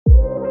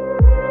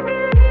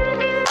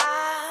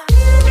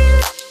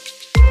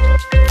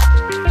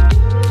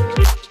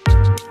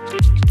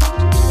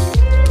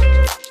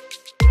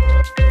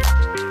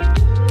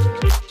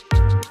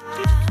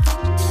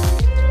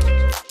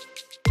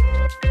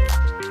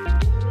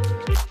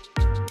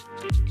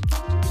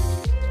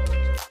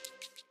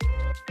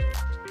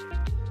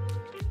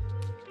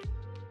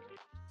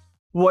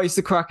What is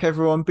the crack,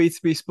 everyone?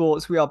 B2B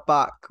Sports, we are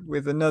back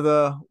with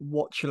another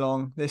watch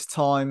along. This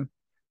time,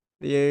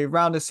 the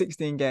round of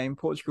 16 game,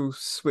 Portugal,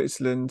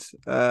 Switzerland,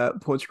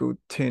 Portugal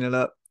 2-0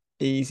 up.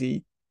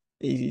 Easy,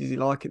 easy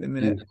like at the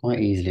minute. Seems quite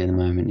easily at the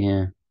moment,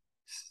 yeah.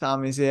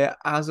 Sam is here,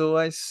 as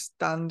always,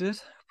 standard.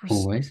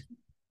 Always.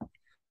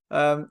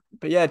 But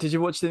yeah, did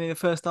you watch any of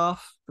the first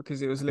half? Because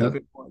it was a little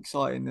Nope. bit more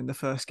exciting than the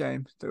first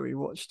game that we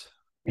watched.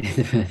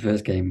 The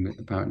first game,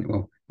 apparently,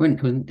 well,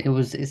 when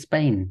it's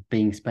Spain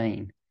being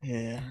Spain,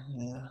 Yeah,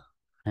 yeah.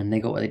 and they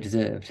got what they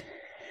deserved.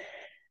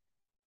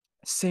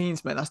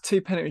 Scenes, man. That's two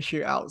penalty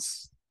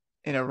shootouts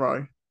in a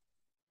row.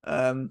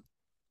 Um,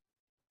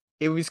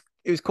 it was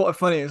quite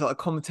funny. It was like a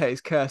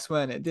commentator's curse,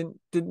 weren't it? Didn't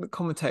the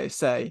commentator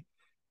say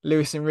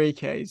Luis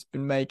Enrique's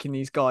been making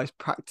these guys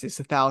practice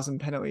 1,000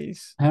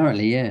 penalties?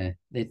 Apparently, yeah,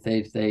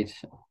 they'd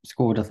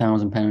scored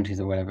 1,000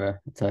 penalties or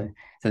whatever, so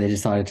they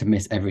decided to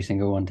miss every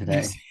single one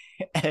Miss today.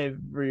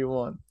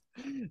 everyone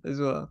as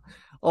well.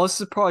 I was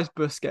surprised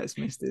Busquets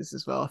missed this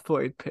as well. I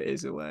thought he'd put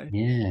his away.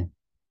 Yeah,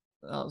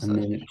 That was and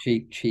such then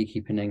cheeky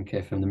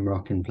Panenka from the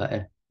Moroccan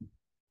player.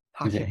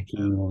 Was it Hakim.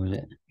 Hakim or was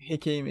it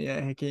Hakimi,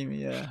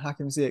 yeah.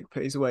 Hakim Ziyech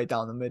put his away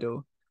down the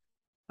middle.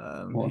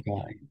 what a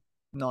guy?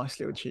 Nice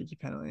little cheeky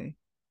penalty.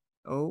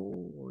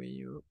 Oh,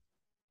 you.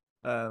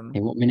 Hey, Um,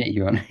 what minute are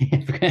you on?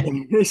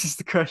 this is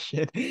the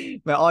question.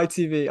 My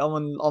ITV, I'm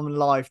on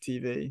live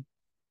TV.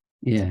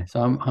 Yeah,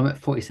 so I'm at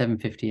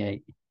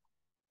 47:58.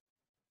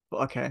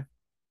 But okay,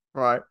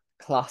 right,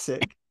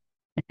 classic.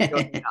 You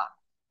on the app.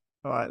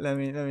 All right, let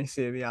me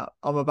see the app.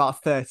 I'm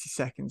about 30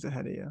 seconds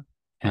ahead of you.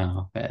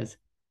 Oh, bears.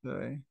 So,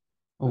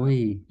 uh, Oi,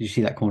 did you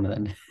see that corner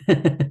then?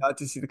 I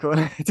did see the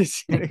corner. I did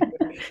see the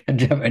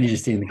I've only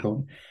just seen the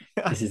corner.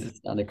 corner. This is a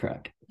standard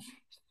crack.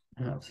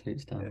 Absolute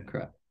Yeah. standard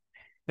crack.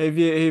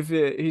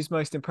 Who's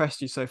most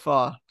impressed you so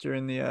far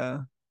during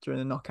the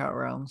knockout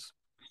rounds?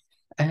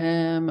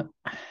 Um,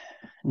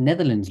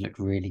 Netherlands looked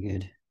really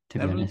good, to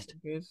be Netherlands, honest.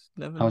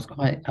 good. I was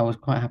Netherlands.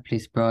 quite happily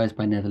surprised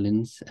by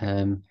Netherlands,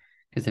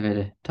 because they've had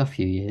a tough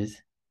few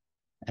years.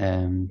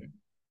 Um,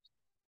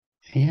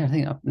 yeah, I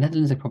think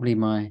Netherlands are probably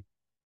my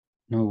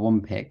number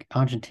one pick.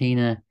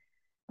 Argentina,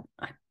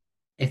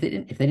 if they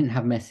didn't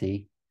have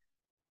Messi,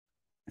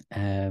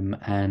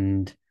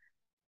 and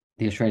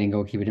the Australian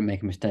goalkeeper didn't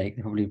make a mistake,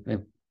 I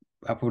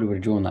probably would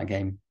have drawn that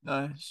game.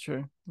 No, it's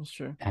true. It's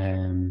true.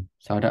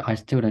 So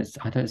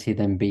I don't see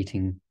them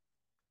beating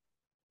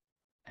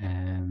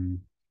um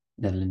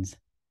Netherlands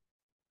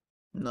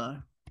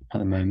No. at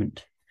the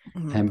moment.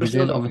 Brazil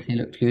Brazil looked good. obviously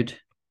looked good.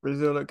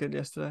 Brazil looked good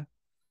yesterday.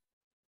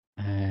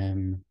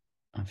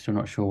 I'm still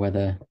not sure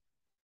whether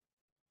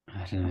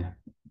I don't know.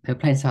 They're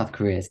playing South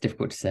Korea. It's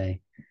difficult to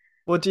say.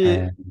 What do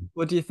you Um,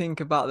 what do you think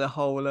about the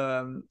whole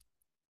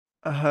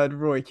I heard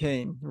Roy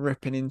Keane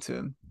ripping into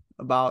him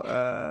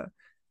about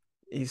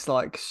it's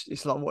like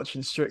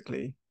watching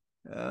Strictly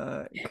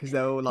because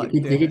they're all like they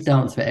doing the did South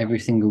dance for every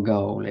single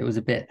goal. It was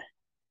a bit.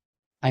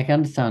 I can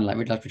understand, like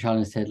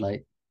Richarlison said,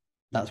 like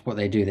that's what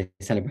they do. They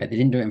celebrate. They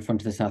didn't do it in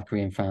front of the South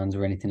Korean fans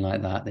or anything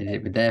like that. They did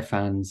it with their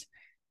fans.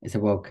 It's a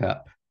World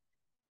Cup.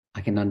 I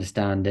can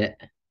understand it.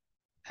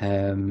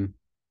 Um,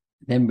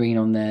 Then bringing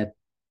on their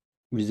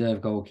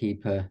reserve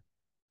goalkeeper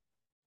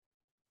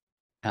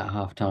at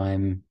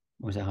halftime.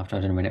 Was it halftime? I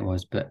don't know when it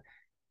was, but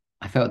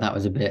I felt that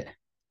was a bit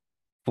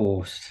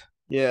forced.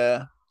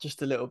 yeah,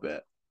 just a little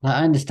bit. Like,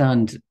 I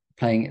understand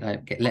playing,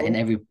 like letting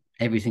Oh,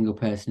 every single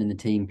person in the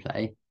team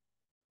play,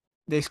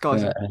 this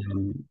guy's a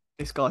but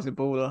this guy's a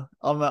baller.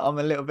 I'm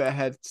a little bit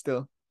ahead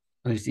still.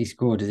 he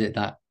scored. Is it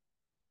that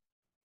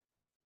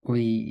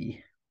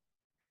we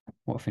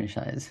what finish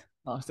that is?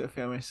 I still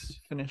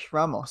finish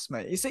Ramos,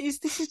 mate. Is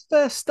this his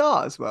first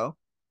start as well?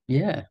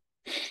 Yeah,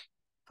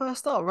 First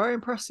start, very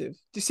impressive.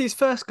 Do you see his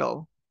first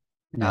goal?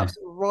 no,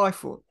 Absolute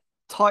rifle,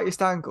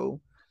 tightest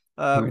angle,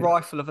 really.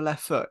 rifle of a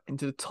left foot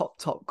into the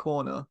top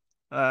corner.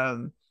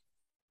 Um,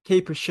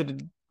 Keeper should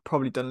have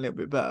probably done a little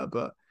bit better,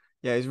 but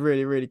yeah, he's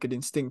really good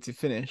instinctive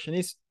finish, and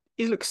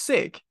he looks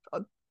sick.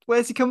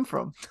 Where's he come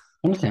from?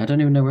 Honestly, I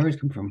don't even know where he's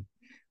come from.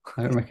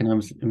 I don't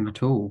recognize him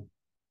at all.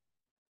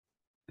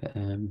 But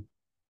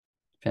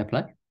fair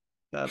play.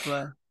 Fair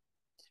play.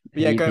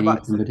 But yeah, He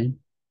needs somebody.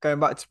 going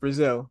back to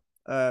Brazil,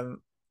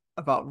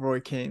 about Roy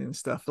Keane and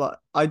stuff. Like,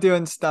 I do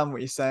understand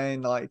what you're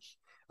saying. Like,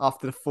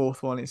 after the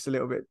fourth one, it's a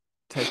little bit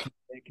taken,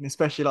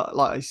 especially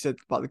like I said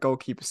about the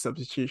goalkeeper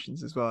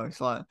substitutions as well.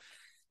 It's like,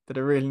 did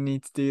I really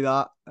need to do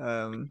that?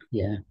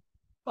 Yeah,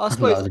 I I thought that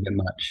suppose was a bit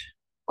much.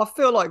 I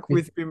feel like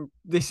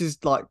this is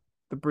like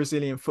the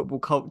Brazilian football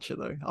culture,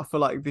 though. I feel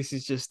like this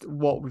is just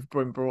what we've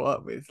been brought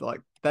up with.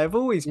 Like, they've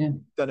always Yeah,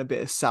 done a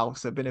bit of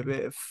salsa, been a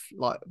bit of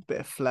like a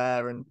bit of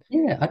flair, and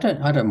yeah. I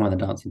don't mind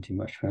the dancing too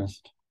much.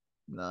 First,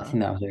 I nah. think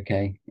that was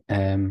okay.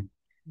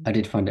 I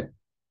did find it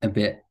a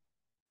bit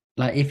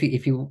like if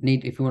you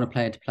want a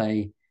player to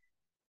play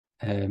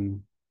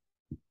um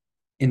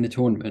in the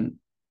tournament,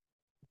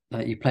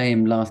 like you play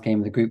him last game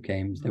of the group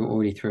games, they were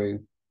already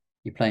through.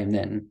 You play him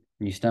then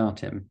and you start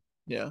him.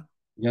 Yeah,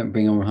 You don't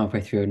bring him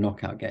halfway through a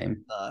knockout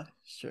game. nah,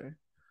 it's true.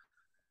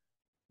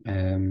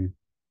 Um,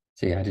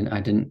 so yeah,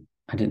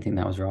 I didn't think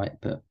that was right,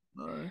 but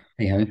No.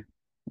 hey ho,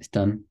 it's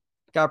done.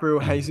 Gabriel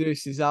Uh,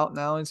 Jesus is out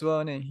now as well,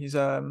 and he's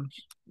got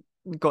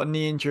a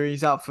knee injury.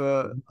 He's out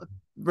for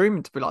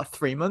rumored to be like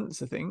 3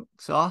 months, I think.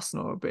 So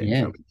Arsenal are a bit in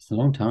yeah, trouble. it's a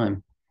long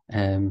time.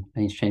 I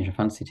need to change my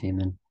fantasy team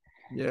then.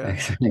 Yeah,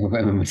 Because I think I've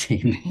got him on my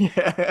team.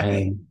 yeah,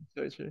 Um,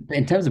 so true. but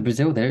in terms of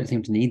Brazil, they don't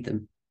seem to need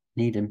them.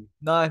 Need him.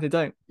 No, they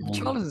don't.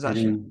 Richarlison's They're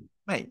actually, doing,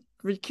 mate.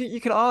 You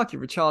can argue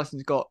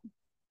Richarlison's got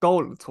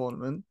goal of the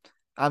tournament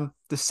and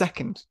the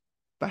second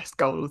best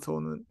goal of the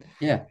tournament.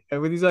 yeah,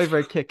 With his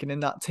overhead kick and in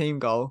that team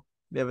goal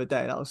the other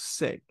day, that was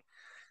sick.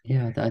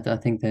 yeah. I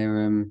think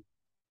they're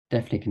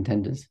definitely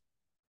contenders.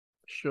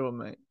 Sure,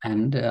 mate.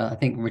 And I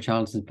think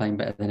Richarlison's playing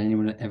better than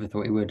anyone ever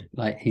thought he would.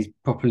 Like he's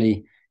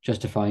properly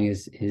justifying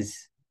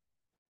his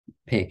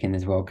pick in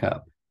this World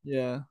Cup.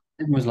 Yeah,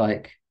 Everyone was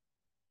like,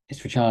 it's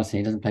Richarlison.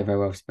 He doesn't play very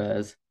well for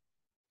Spurs.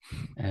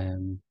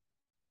 Um,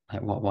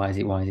 like what? Why is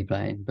he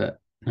playing? But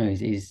no,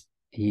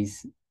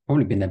 he's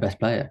probably been their best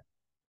player.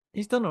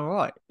 he's done all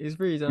right. He's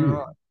really done all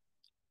Mm. right.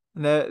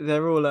 And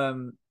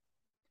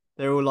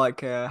they're all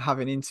like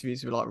having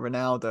interviews with like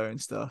Ronaldo and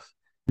stuff,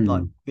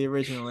 like Mm. the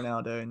original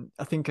Ronaldo. And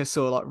I think I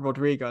saw like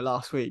Rodrigo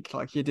last week.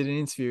 Like he did an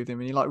interview with him,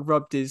 and he like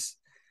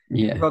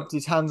Yeah, rubbed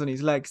his hands on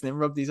his legs, and then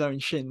rubbed his own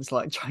shins,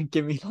 like try and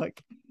give me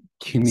like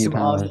give me your some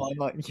powers. Arsene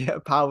like yeah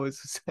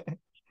powers.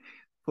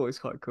 Thought it was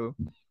quite cool.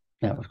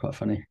 That was quite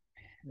funny.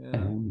 Yeah.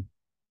 Um,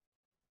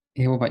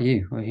 yeah. What about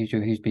you?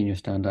 Who's been your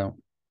standout?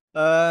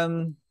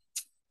 Um,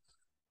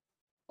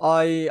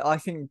 I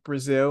think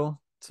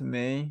Brazil to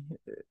me,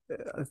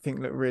 I think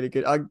look really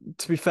good.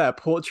 To be fair,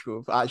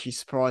 Portugal actually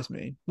surprised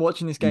me.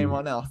 Watching this game Mm.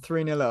 right now,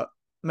 3-0 up,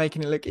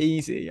 making it look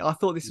easy. I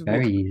thought this would be a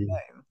Very close easy.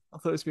 game. I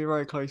thought this would be a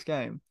very close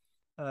game.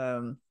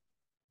 Um,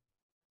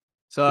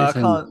 so I It's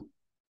can't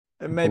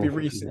maybe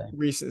awful to say.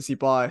 recency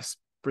bias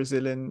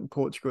Brazil and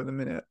Portugal at the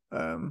minute.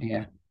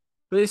 Yeah.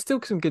 But it's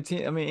still some good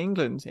team. I mean,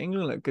 England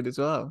look good as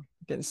well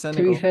against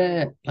To be Senegal.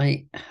 fair,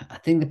 like I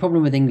think the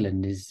problem with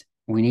England is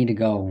we need a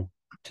goal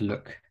to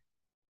look.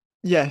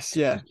 Yes,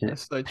 yeah, To,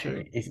 that's so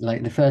true. it's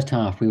like the first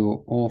half we were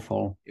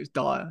awful, It was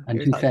dire. It and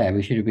was to be actually fair,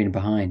 we should have been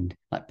behind.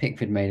 Like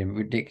Pickford made a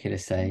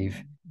ridiculous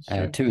save, it's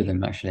true. two of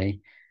them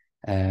actually.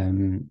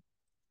 Um,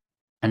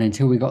 and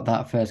until we got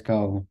that first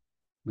goal,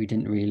 we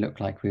didn't really look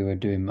like we were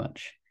doing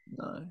much.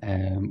 No.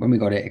 When we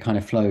got it, it kind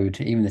of flowed.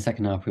 Even the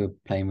second half, we were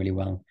playing really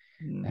well.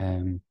 Mm.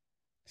 Um,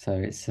 so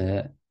it's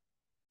going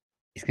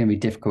to be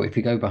difficult if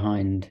we go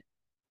behind.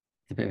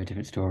 It's a bit of a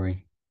different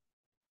story.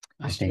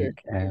 I It's true.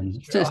 think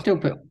It's true. still,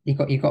 but you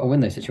got to win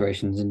those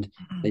situations, and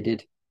they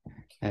did.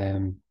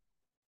 Um,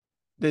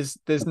 There's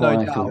no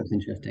Maguire still doubt looks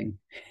interesting.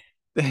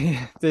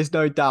 there's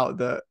no doubt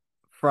that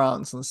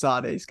France on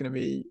Saturday is going to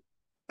be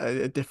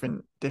a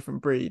different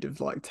breed of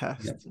like Yeah,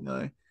 test.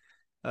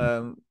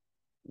 Um,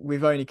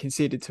 we've only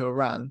conceded to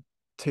Iran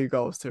 2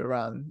 goals to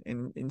Iran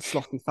in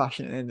sloppy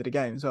fashion at the end of the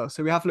game as well.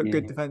 So we have looked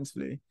good yeah,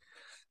 defensively.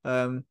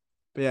 Um,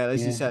 but yeah,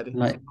 as you yeah. said,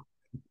 Like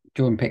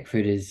Jordan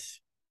Pickford is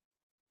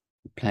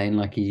playing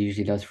like he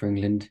usually does for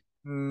England.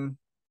 mm,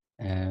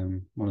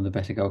 One of the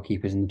better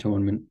goalkeepers in the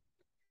tournament.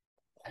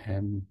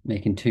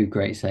 Making two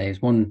great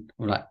saves. One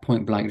like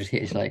point blank just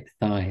hit his like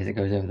thigh as it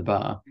goes over the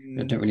bar. I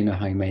mm, don't really know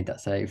how he made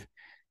that save.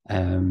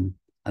 And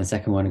the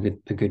second one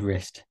a good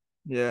wrist.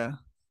 yeah.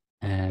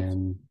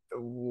 Um,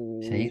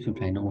 so he's been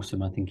playing Ooh.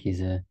 awesome. I think he's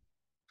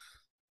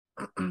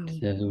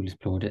deserves all his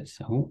plaudits.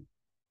 Oh,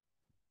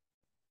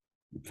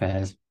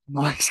 fairs.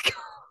 Nice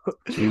goal.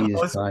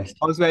 Jesus Christ.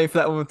 I was waiting for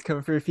that one to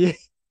come through for you.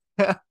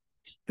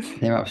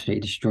 They're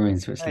absolutely destroying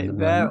Switzerland Mate, at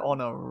the they're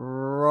moment. on a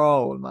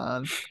roll,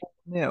 man.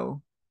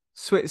 4-0.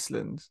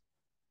 Switzerland,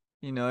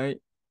 you know,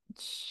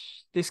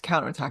 this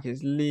counter attack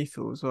is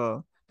lethal as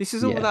well. This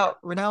is all Yeah,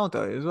 without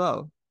Ronaldo as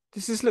well.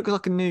 This just looks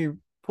like a new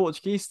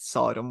Portuguese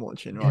side I'm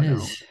watching it right now.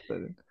 is.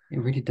 It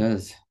really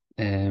does.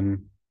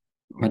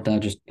 My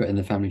dad just put in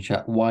the family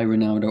chat, why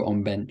Ronaldo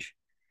on bench?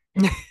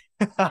 Didn't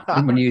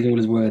want to use all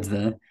his words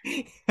there.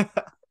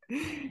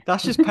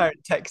 That's just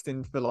parent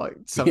texting for like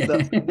summed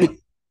up.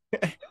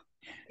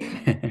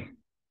 Yeah.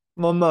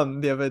 My mum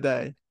the other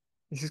day,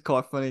 this is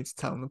quite funny to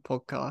tell on the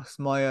podcast.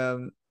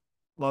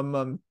 My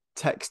mum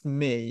texted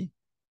me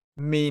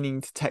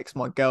meaning to text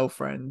my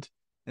girlfriend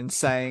and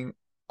saying,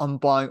 I'm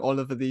buying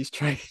Oliver these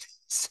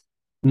trainers.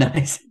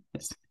 Nice.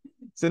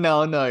 So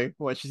now I know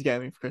what she's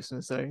getting me for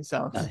Christmas. So it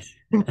sounds Nice.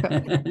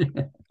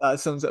 that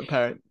sums up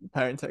parent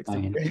texting.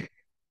 Banging.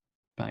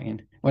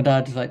 Banging. My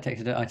dad just like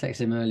texted. I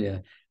texted him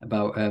earlier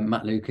about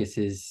Matt Lucas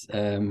is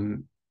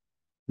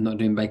not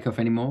doing Bake Off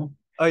anymore.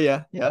 Oh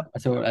yeah, yeah.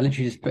 So I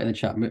literally just put in the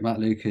chat. Matt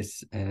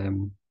Lucas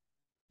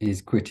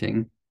is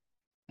quitting,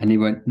 and he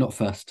went not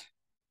first.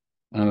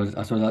 And I was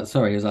like,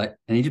 sorry. He was like,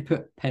 and he just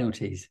put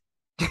penalties.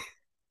 I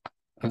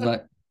was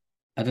like,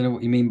 I don't know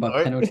what you mean by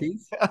Sorry.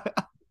 penalties.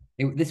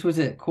 This was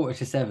at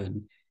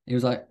 6:45. It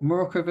was like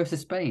Morocco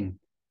versus Spain.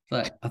 It's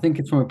like I think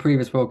it's from a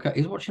previous World Cup.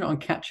 He was watching it on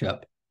catch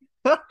up.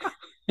 I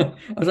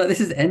was like, this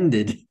has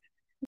ended.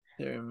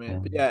 Dear me.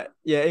 But Um,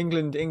 yeah.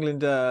 England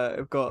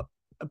have got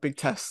a big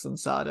test on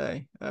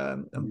Saturday.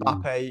 mm,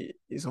 Mbappe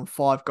is on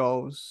 5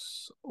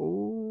 goals.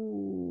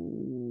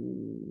 Ooh.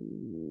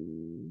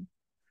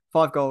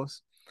 5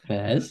 goals.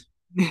 Fairs.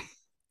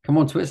 Come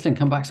on, Switzerland,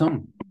 come back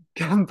on.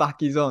 Come back,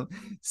 he's on.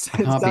 I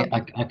can't be Sam,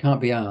 I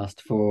can't be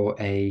asked for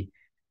a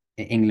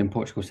England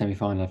Portugal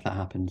semi-final if that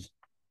happens.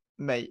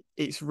 mate,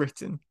 it's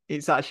written.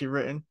 It's actually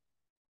written.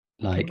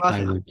 Can you Like I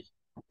imagine? would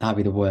that'd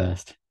be the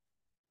worst.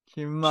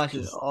 Can you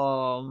imagine? Because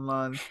Oh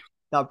man,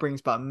 that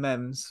brings back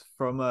memes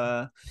from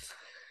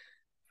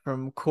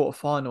quarter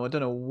final. I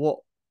don't know what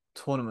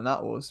tournament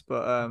that was,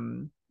 but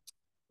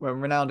when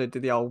Ronaldo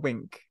did the old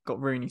wink, got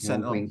Rooney you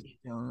sent old off. wink.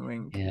 The old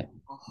wink. Yeah.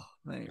 Oh,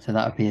 mate. So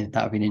that would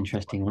be an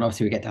interesting one.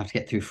 Obviously we have to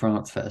get through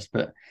France first,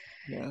 but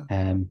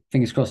Yeah.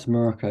 fingers crossed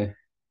Morocco.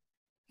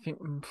 I think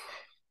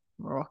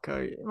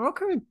Morocco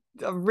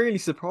have really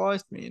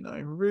surprised me,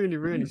 really,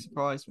 really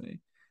surprised me.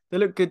 They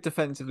look good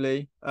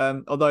defensively.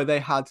 Although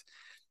I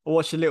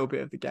watched a little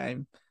bit of the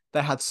game.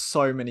 They had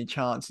so many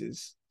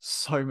chances,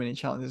 so many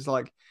chances.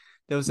 Like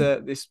there was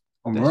a this,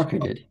 Well, their, Morocco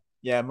did.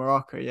 yeah,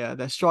 Morocco, yeah,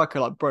 their striker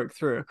like broke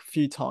through a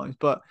few times,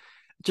 but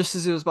just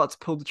as he was about to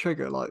pull the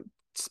trigger, like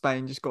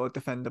Spain just got a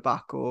defender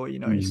back, or he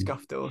Mm.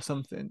 scuffed it or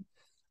something.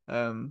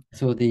 Um, I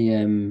saw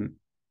the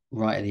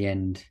right at the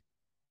end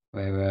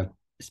where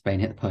Spain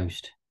hit the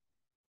post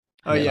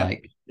oh and it yeah,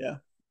 like yeah.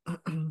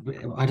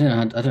 I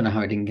don't know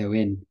how it didn't go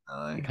in.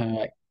 Uh, It kind of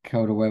like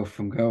curled away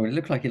from goal. It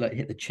looked like it like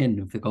hit the chin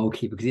of the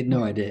goalkeeper because he had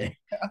no idea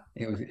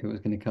it was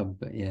going to come.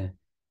 But yeah,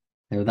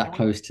 they were that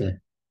close to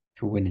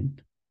winning.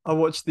 I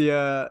watched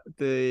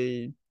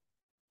the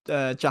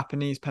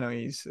Japanese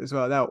penalties as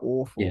well. They were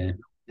awful, Yeah,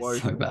 so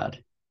woeful.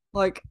 bad.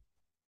 Like,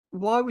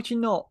 why would you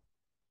not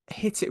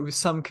hit it with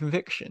some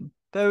conviction?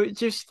 They were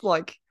just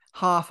like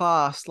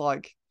half-assed,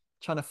 like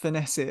trying to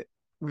finesse it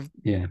with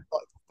Yeah,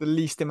 like the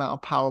least amount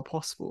of power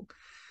possible.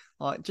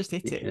 Like, just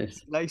hit it,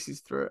 ridiculous.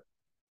 laces through it.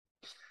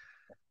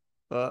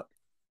 But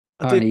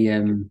I did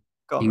Apparently,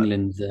 go on, mate.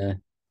 England's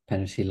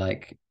penalty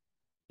like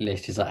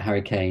list is like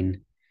Harry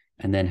Kane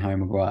and then Harry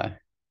Maguire.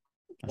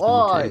 That's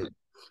number two. Why?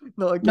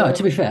 Not No, again.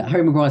 to be fair,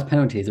 Harry Maguire's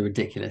penalties are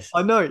ridiculous.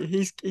 I know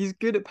he's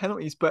good at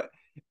penalties, but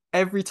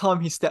every time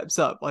he steps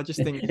up, I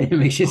just think It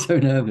makes you so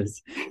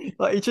nervous.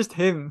 like it's just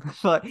him.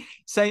 Like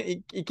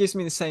saying it gives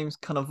me the same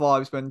kind of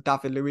vibes when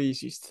David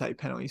Luiz used to take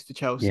penalties for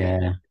Chelsea.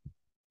 Yeah,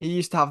 He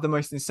used to have the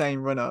most insane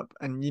run up,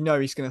 and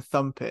he's going to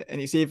thump it,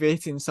 and it's either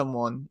hitting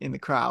someone in the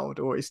crowd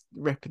or it's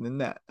ripping the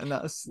net, and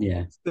that's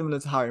yeah. similar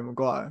to Harry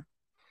Maguire.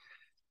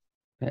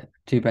 But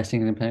two best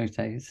England penalty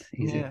takers,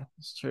 easy. Yeah,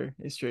 it's true.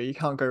 It's true. You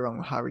can't go wrong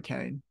with Harry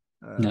Kane.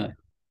 No,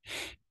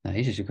 no,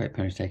 he's just a great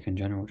penalty taker in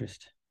general.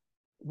 Just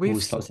We've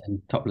always slots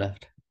in top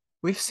left.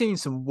 we've seen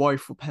some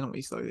woeful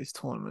penalties though this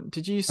tournament.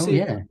 Did you Oh see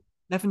yeah.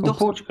 Well, Lewandowski? Did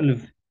Portugal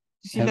have.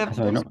 you see Sorry,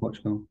 Lewandowski? not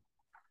Portugal.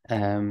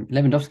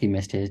 Lewandowski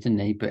missed his, didn't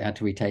he? But had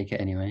to retake it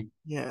anyway.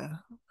 Yeah,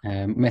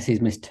 Messi's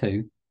missed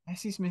two.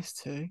 Messi's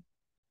missed too.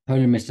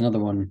 Poland missed another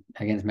one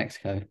against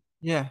Mexico.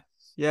 Yeah,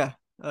 yeah.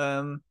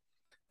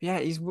 Yeah,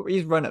 his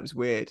run up's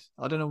weird.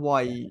 I don't know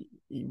why Yeah.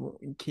 he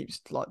keeps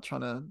like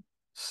trying to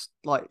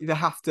like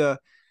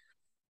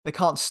they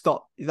can't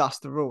stop. That's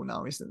the rule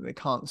now, isn't it? They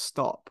can't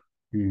stop.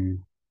 Hmm.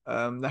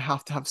 They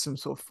have to have some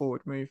sort of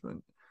forward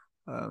movement.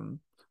 Um,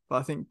 but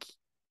I think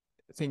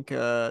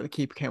the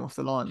keeper came off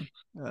the line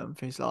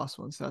for his last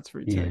one, so that's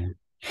retake.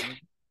 Yeah.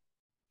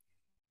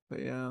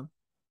 But yeah,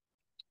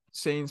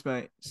 scenes,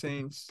 mate,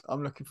 scenes.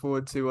 I'm looking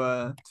forward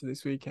to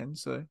this weekend.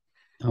 So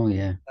Oh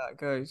yeah. that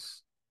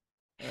goes.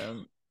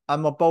 Um,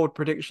 and my bold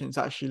predictions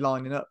actually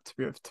lining up.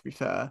 To be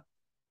fair,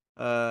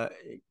 uh,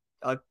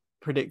 I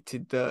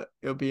predicted that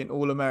it'll be an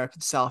all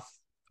South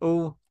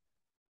Oh,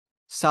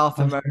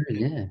 true, American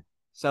yeah.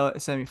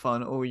 semi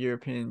final, all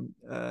European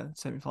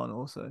semi final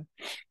also.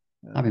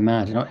 I'd be Um,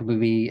 mad. It would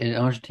be an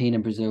Argentina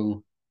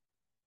Brazil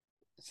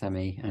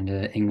semi and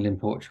a England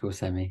Portugal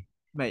semi.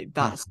 mate,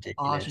 That's that's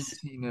ridiculous.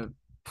 Argentina.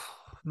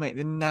 Mate,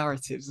 the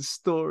narratives, the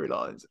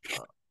storylines.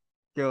 Oh,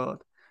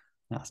 God,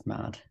 That's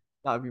mad.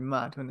 that would be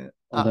mad, wouldn't it?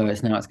 Although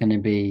it's going to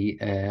be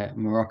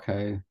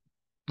Morocco,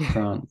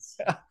 France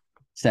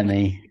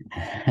semi,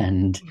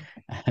 and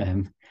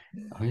um,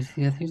 who's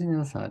on the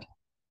other side?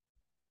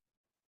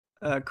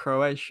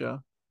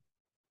 Croatia.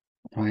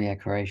 Oh yeah,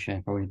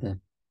 Croatia, probably the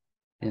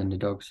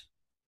underdogs.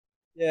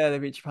 Yeah, they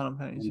beat Japan on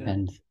penalties. Yeah,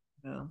 Depends.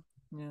 yeah,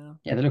 yeah.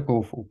 Yeah, they look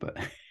awful, but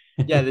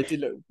Yeah, they did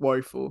look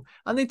woeful,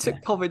 and they yeah. took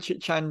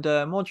Kovacic and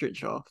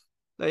Modric off.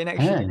 They in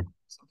extra Oh,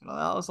 something like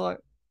that. I was like,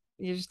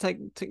 you just took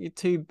your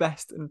two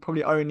best and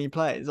probably only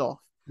players off.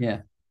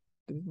 yeah,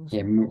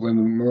 yeah.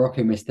 When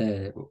Morocco missed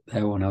their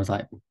one, I was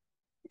like,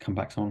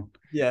 comebacks on.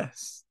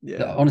 Yes,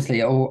 yeah.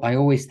 Honestly, I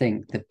always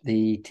think that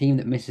the team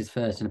that misses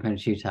first in a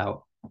penalty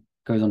shootout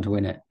goes on to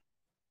win it.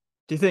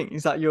 Do you think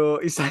is that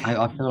your? Is that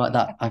I feel like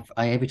that.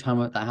 I every time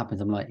that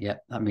happens, I'm like, yeah,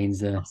 that means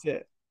that's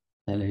it?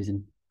 they're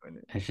losing.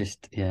 It's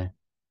just yeah,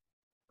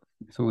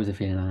 it's always a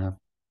feeling I have.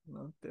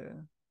 Oh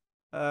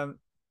dear.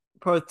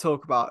 Probably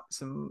talk about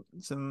some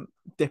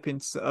dip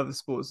into other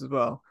sports as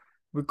well.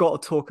 We've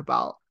got to talk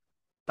about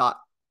that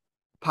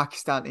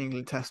Pakistan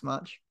England Test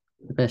match,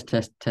 The best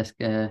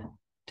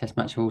test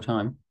match of all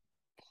time.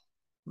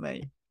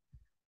 mate.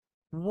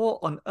 What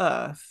on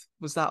earth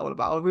was that all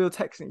about? We were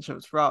texting each other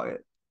throughout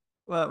it.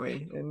 weren't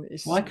we? And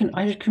Well, it's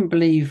I just couldn't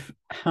believe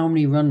how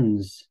many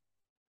runs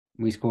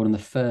we scored on the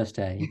first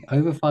day.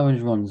 Over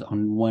 500 runs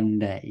on one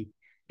day,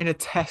 in a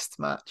test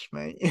match,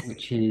 mate.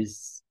 which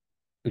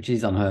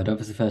is unheard of.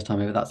 It's the first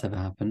time ever that's ever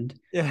happened.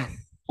 Yeah.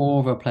 Four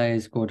of our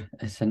players scored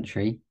a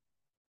century.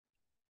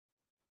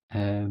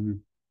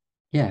 Um,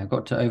 yeah,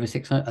 got to over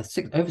 600,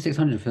 over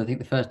 600 for I think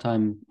the first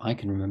time I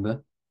can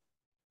remember.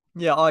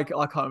 Yeah, I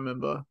can't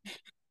remember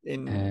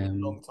in a Um,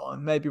 long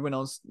time. Maybe when I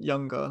was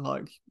younger,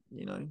 like,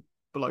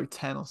 below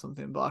 10 or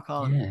something, but I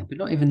can't. yeah, but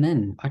not even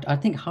then. I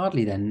think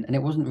hardly then, and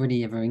it wasn't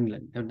really ever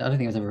England. I don't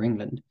think it was ever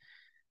England.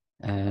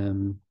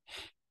 Um,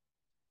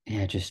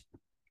 yeah, just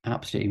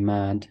absolutely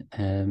mad.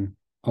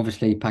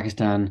 Obviously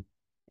Pakistan,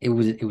 it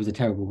was a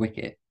terrible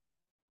wicket.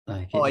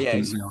 Like it Oh just yeah,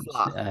 didn't it's bounce.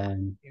 flat.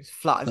 It's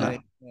flat as Flat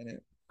anything, isn't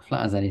it?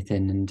 flat as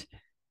anything.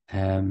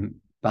 And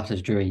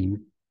batter's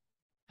dream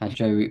had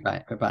Joe Root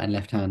batting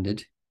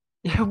left-handed.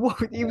 Yeah, what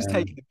he was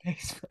taking Um, the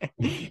piss, mate.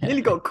 yeah,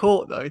 Nearly got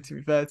caught though, to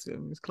be fair to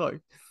him. It was close.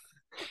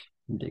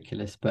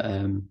 ridiculous. But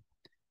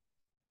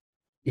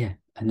yeah,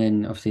 and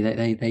then obviously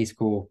they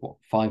score what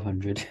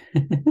 500,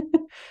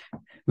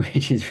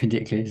 which is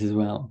ridiculous as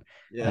well.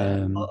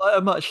 Yeah. Um,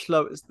 A much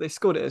slower they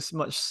scored it at a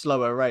much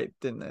slower rate,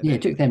 didn't they? yeah,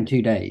 it took them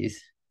 2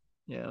 days.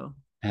 Yeah.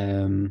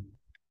 Um,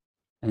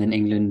 and then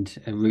England,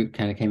 Root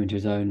kind of came into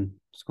his own,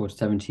 scored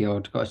 70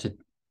 odd, got us to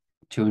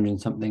 200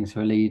 and something,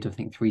 so a lead, I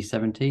think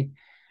 370.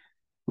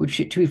 Which,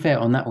 to be fair,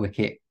 on that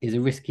wicket is a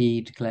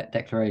risky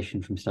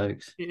declaration from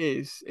Stokes. It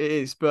is. It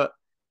is. But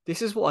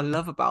this is what I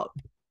love about,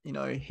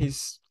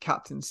 his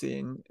captaincy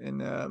and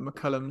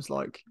McCullum's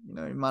like,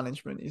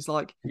 management is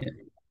like,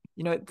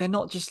 Yeah, they're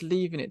not just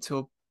leaving it to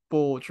a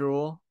ball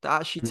draw. They're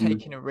actually Mhm.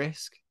 taking a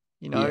risk,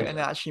 Yeah, and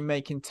they're actually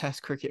making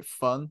Test cricket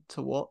fun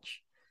to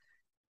watch.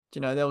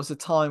 There was a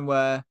time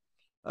where,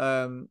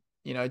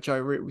 Joe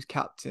Root was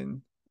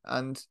captain,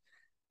 and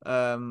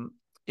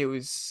it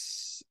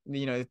was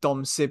the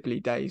Dom Sibley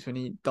days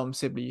when Dom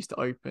Sibley used to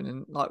open,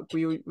 and like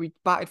we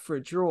batted for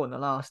a draw on the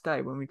last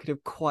day when we could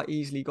have quite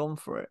easily gone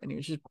for it, and it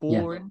was just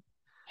yeah, boring.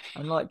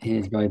 And like, it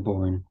is very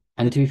boring.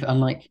 And the to be fair,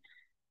 unlike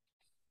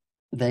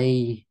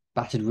they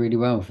batted really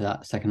well for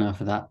that second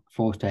half of that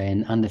fourth day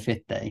and the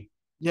fifth day.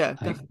 yeah,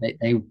 Like definitely.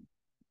 they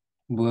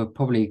were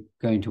probably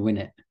going to win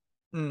it.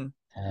 Mm,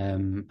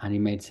 And he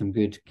made some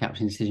good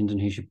captain decisions on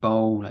who should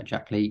bowl, like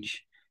Jack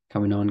Leach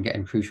coming on,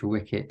 getting crucial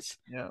wickets.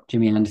 yeah,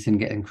 Jimmy Anderson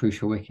getting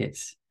crucial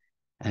wickets.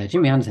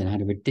 Jimmy Anderson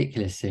had a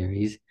ridiculous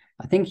series.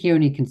 I think he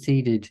only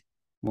conceded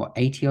what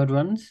 80 odd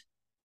runs,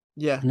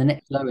 yeah. and the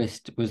next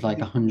lowest was like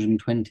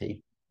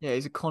 120, Yeah,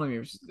 his economy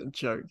was just a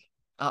joke,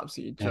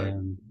 absolute joke.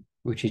 um,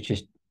 which is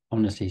just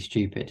honestly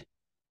stupid.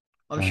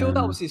 I'm sure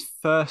that was Um, his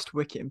first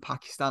wicket in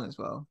Pakistan as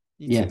well.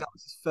 yeah, That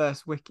was his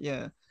first wicket,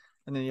 yeah.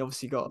 And then he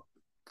obviously got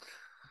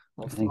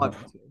what I think five,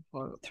 got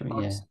five, three.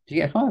 five. Yeah, did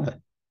you get a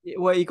fiver? Yeah,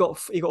 well, he got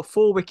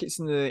 4 wickets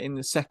in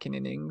the second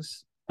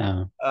innings.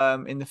 Oh,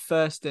 In the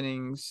first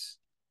innings,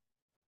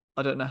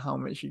 I don't know how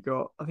much he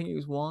got. I think it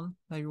was one,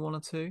 maybe one or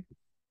two.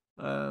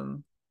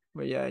 Um,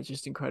 but yeah,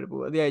 just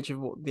incredible at the age of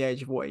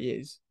what he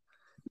is.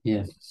 yeah,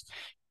 It's just,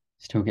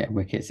 still getting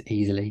wickets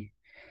easily.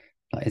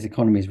 Like his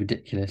economy is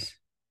ridiculous.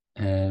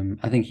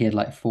 I think he had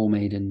like four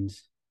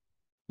maidens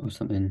or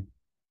something.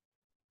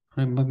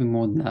 Maybe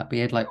more than that, but he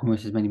had like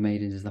almost as many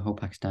maidens as the whole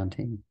Pakistan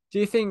team. do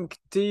you think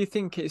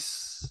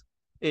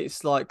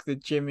it's like the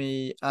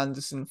Jimmy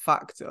Anderson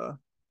factor,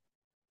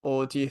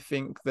 or do you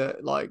think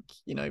that like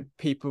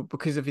people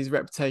because of his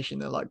reputation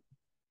they're like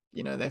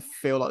they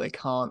feel like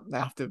they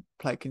have to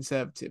play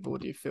conservative, or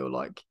do you feel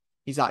like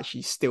he's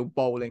actually still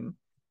bowling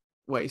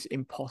where it's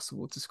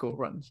impossible to score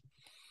runs?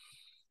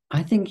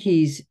 I think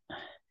he's.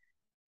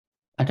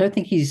 I don't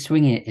think he's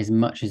swinging it as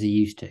much as he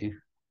used to.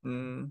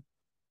 Mm.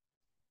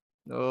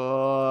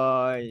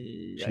 Oh,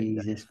 yeah, yeah.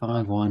 Jesus,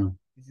 5-1.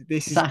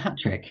 This Is is that a hat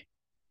trick?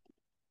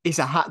 it's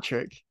a hat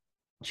trick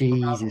for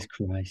Jesus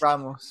Christ.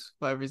 Ramos,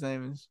 whatever his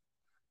name is.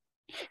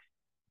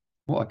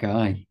 What a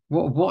guy.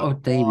 What What a a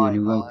debut in guy, the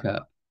World man.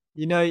 Cup.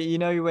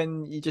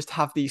 When you just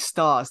have these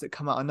stars that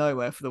come out of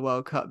nowhere for the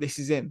World Cup. This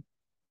is him.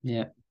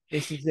 Yeah.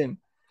 This is him.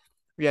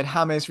 We had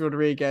James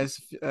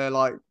Rodriguez,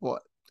 like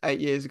what 8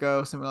 years ago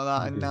or something like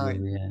that, and now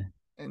Brazil,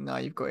 yeah.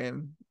 you've got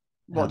him.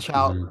 Watch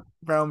out, Absolutely.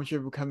 Real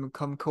Madrid will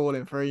come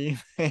calling for you.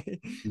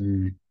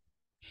 Mm.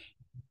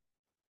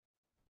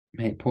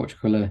 Mate,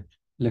 Portugal are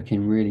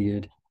looking really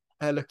good.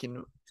 They're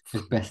looking.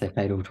 It's best they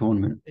played all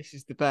tournament. This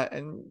is the bet,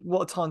 and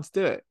what a time to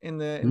do it in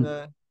the in Mm,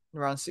 the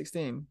round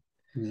 16.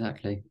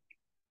 exactly.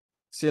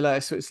 See you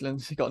later,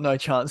 Switzerland. You got no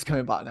chance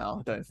coming back now.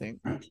 I don't think.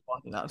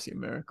 What an absolute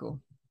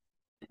miracle.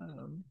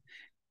 Um,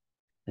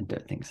 I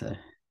don't think so.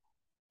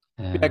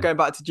 yeah, Uh, going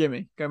back to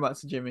Jimmy. Going back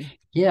to Jimmy.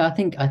 yeah, I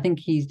think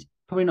he's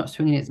probably not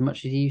swinging it as much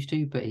as he used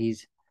to, but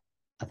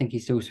I think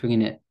he's still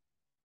swinging it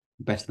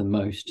better than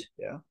most.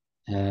 Yeah.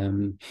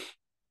 Um,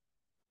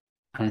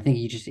 and I think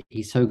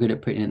he's so good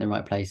at putting it in the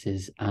right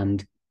places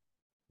and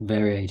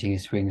variating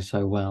his swing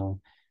so well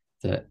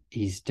that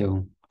he's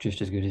still just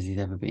as good as he's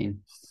ever been.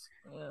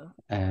 Yeah.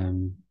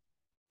 Um,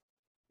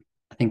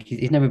 I think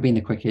he's never been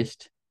the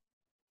quickest,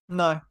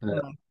 No. but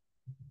No.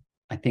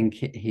 I think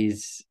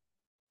his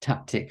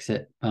tactics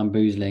at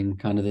bamboozling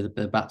kind of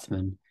the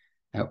batsman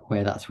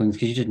where that swings,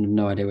 because you just have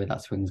no idea where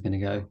that swing's going to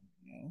go.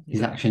 You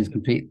His don't. actions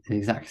complete the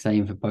exact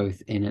same for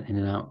both in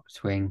and out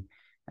swing.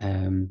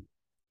 Um,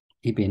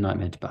 he'd be a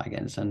nightmare to bat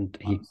against, and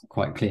he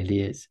quite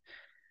clearly is.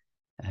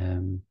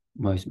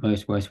 Most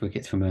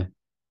wickets from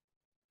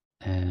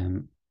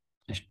um,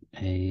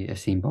 a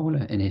seam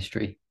bowler in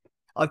history.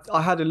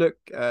 I had a look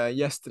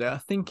yesterday. I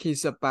think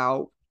he's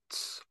about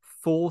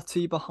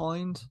 40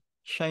 behind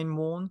Shane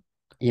Warne.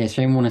 Yeah,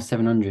 Shane Warner's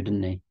 700,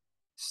 didn't he?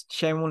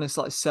 Shane Warne is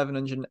like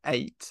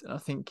 708. I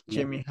think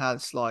Yeah. Jimmy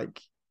has like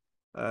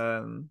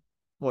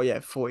well yeah,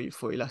 40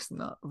 less than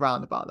that,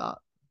 around about that.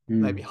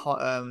 Maybe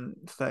Mm.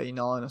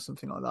 39 or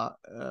something like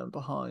that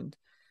behind.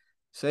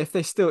 So if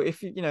they still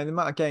if you know the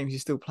amount of games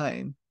he's still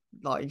playing,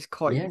 like he's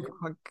quite Yeah,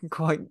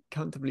 quite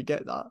comfortably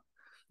get that.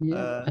 yeah.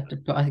 Uh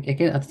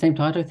Again, at the same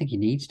time, I don't think he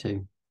needs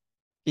to.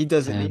 he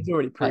doesn't. He's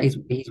already Like proved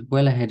he's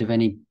well ahead of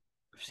any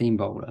seam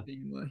bowler.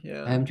 it.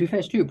 Yeah. To be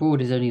fair, Stuart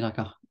Broad is only like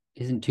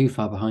isn't too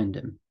far behind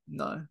him.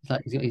 No. It's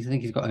like I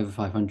think he's got over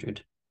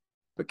 500.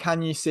 But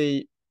can you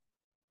see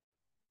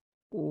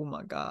oh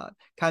my God.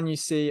 Can you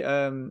see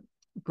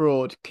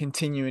Broad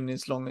continuing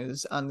as long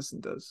as Anderson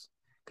does?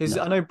 Because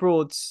I No, know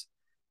Broad's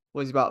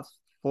was about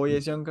 4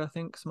 years younger, I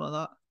think, something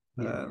like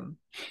that. yeah,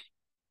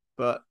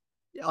 But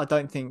I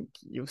don't think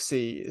you'll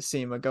see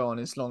him go on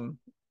as long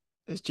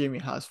as Jimmy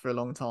has for a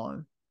long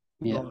time.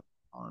 yeah, Long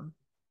time.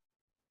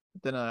 I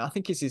don't know. I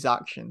think it's his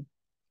action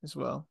as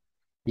well.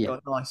 yeah.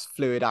 Got nice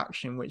fluid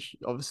action, which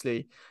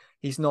obviously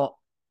he's not,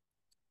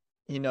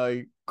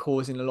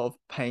 causing a lot of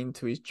pain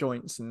to his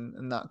joints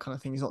and that kind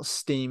of thing. He's not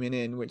steaming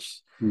in,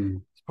 which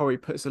Mm. probably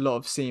puts a lot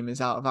of seamers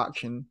out of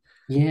action.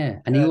 Yeah,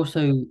 and he Uh,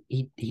 also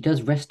he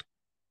does rest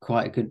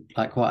quite a good,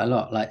 like quite a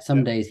lot. Like yeah.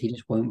 some days he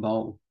just won't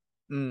bowl.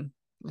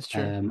 That's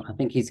true. I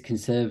think he's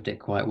conserved it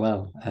quite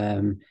well.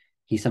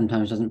 He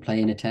sometimes doesn't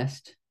play in a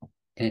test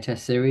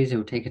series.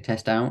 He'll take a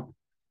test out.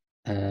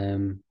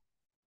 Um,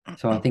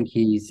 so I think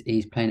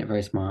he's playing it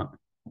very smart.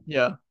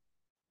 Yeah,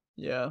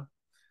 yeah.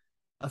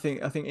 I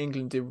think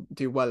England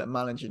do well at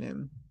managing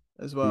him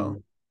as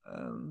well. Mm.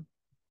 Um,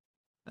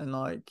 and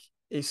like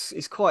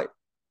it's quite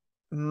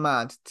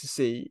mad to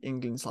see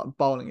England's like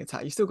bowling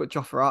attack. You still got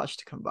Jofra Archer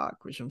to come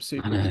back, which I'm I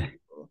super know. excited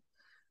for.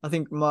 I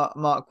think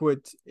Mark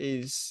Wood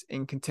is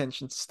in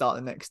contention to start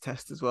the next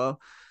test as well.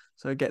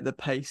 So get the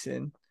pace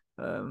in.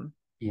 Um,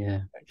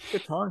 Yeah,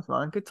 Good times,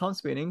 man. Good times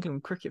to be an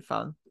England cricket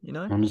fan, you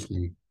know?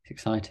 honestly, it's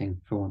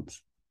exciting for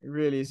once. It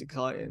really is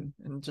exciting.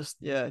 And just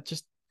yeah,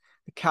 just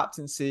the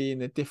captaincy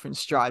and the different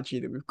strategy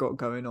that we've got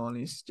going on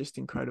is just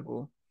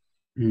incredible.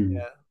 Mm.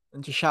 Yeah.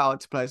 And just shout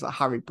out to players like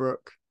Harry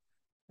Brook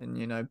and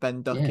Ben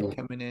Yeah, Duckett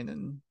coming in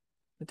and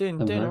they're doing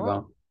done doing very all right.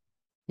 well.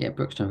 Yeah,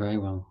 Brooks done very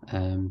well.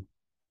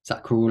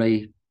 Zach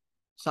Crawley,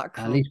 Zach at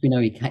Cro- least we know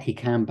he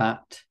can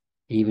bat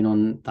even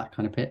on that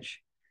kind of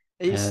pitch.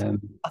 he's Um,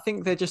 I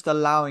think they're just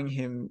allowing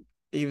him.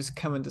 He was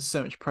coming under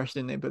so much pressure,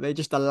 didn't they? But they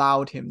just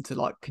allowed him to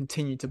like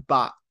continue to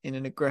bat in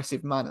an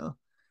aggressive manner.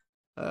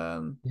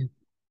 Um, yeah.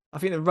 I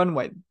think the run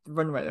rate they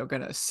were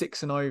going at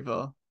 6 and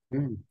over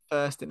Mm.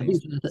 first I think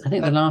innings. I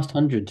think the last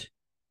 100,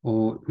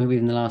 or maybe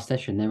even the last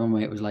session, their run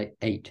rate was like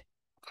 8,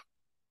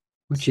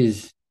 which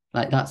is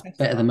like that's Test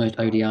better than match. most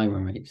ODI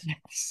run rates.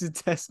 This is a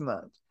test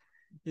match.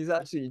 He's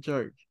actually a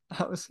joke.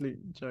 Absolute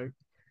joke.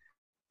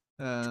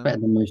 It's better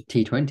Um, than most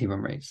T20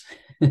 run rates.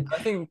 I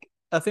think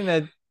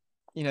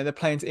they're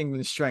playing to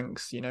England's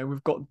strengths.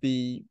 We've got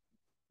the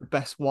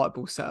best white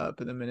ball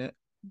setup at the minute.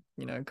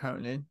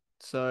 Currently.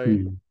 So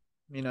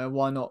Hmm.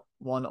 why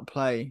not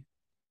play?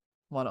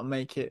 Why not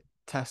make it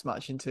test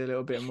match into a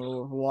little bit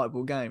more of a white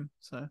ball game?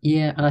 So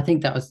Yeah, and I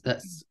think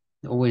that's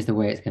always the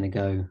way it's going to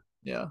go.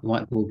 yeah, The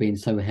white ball being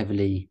so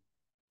heavily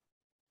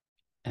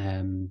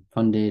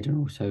funded, and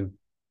also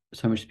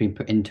so much has been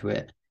put into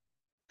it.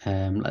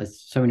 Like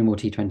there's so many more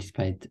T20s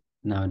played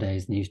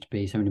nowadays than there used to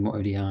be. So many more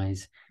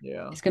ODIs.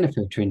 yeah, It's going to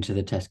filter into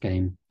the test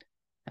game,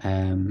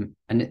 and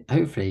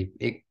hopefully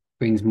it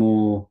brings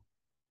more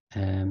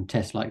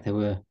tests like there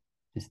were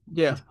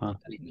yeah, this past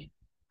definitely, week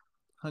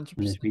hundred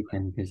and this percent.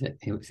 weekend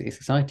because it's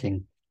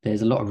exciting.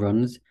 There's a lot of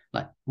runs,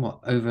 like what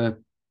over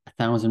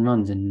 1,000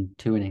 runs in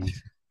 2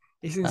 innings.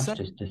 It's That's just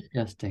insane.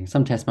 disgusting.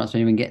 Some test matches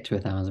don't even get to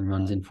 1,000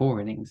 runs in 4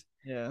 innings.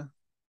 Yeah,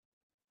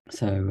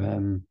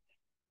 So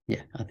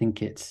yeah, I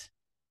think it's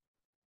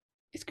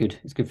good.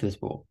 It's good for the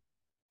sport,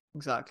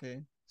 exactly,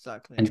 and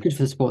exactly. it's good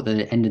for the sport that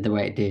it ended the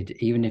way it did.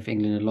 Even if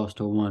England had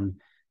lost or won,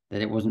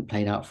 that it wasn't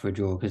played out for a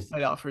draw because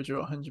Played out for a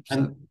draw, 100%.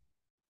 um,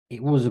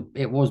 it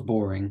was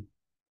boring.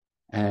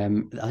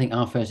 I think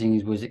our first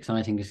innings was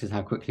exciting just because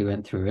how quickly we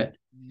went through it,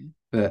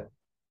 but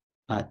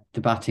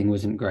the batting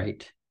wasn't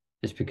great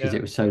just because Yeah,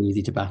 it was so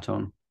easy to bat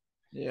on.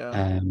 yeah.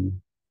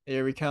 Um,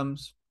 Here he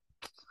comes.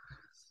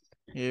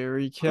 Here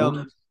he Good.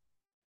 comes,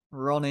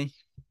 Ronnie.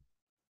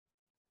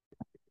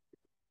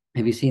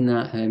 Have you seen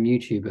that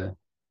YouTuber?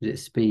 Is it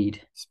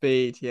Speed?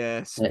 Speed, yeah,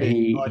 That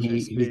speed. Nigel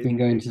he's Speed. been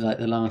going to like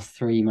the last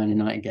 3 Man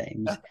United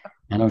games,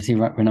 and obviously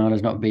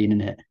Ronaldo's not been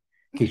in it.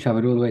 He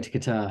travelled all the way to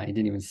Qatar. He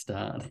didn't even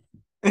start.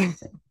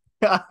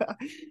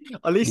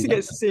 At least he He's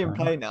gets to see him like,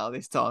 play now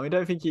this time. I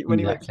don't think when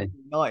he went to exactly.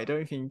 United, I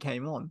don't think he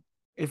came on.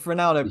 If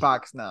Ronaldo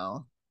bags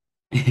now,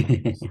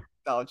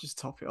 that'll just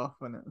top it off,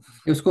 won't it?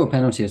 He'll score a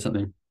penalty or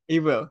something. He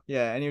will,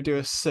 yeah, and he'll do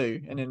a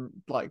sue and then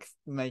like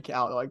make it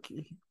out like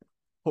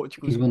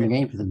Portugal's He's won the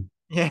win. game for them.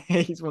 Yeah,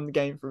 he's won the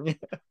game from you.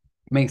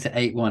 Makes it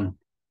 8-1.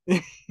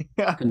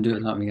 Yeah, Couldn't do it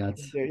without me,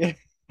 lads. yeah,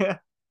 yeah.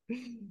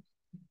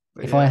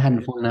 But If I yeah,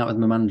 hadn't fallen out with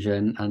my manager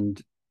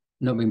and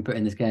not been put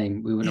in this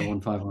game, we wouldn't have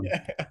won 5-1.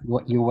 yeah.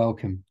 What, you're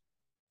welcome.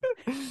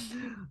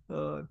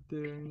 Oh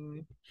dear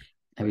me.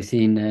 Have you But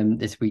seen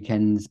this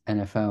weekend's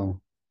NFL?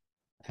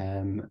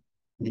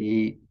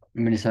 The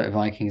Minnesota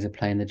Vikings are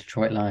playing the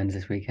Detroit Lions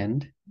this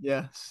weekend,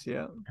 yes,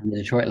 yeah, and the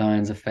Detroit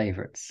Lions are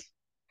favorites.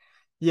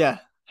 yeah.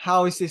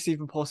 How is this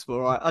even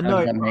possible? Right, I How know,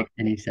 does that right. make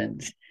any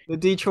sense? The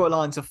Detroit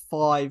Lions are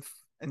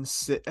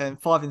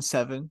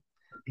 5-7.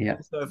 Yeah,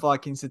 So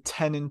Vikings are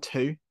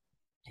 10-2.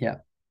 yeah.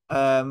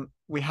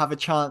 We have a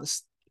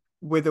chance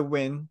with a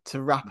win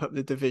to wrap up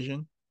the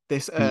division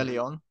this Mm. early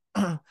on.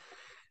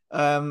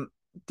 um,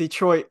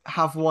 Detroit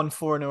have won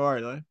four in a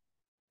row though,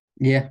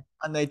 Yeah,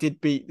 and they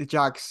did beat the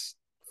Jags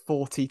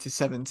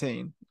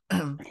 40-17.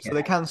 So they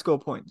yeah. can score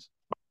points.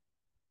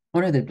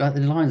 Well, no, the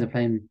Lions are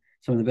playing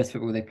some of the best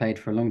football they've played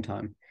for a long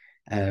time.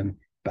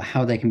 But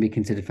how they can be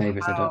considered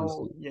favourites, I don't How,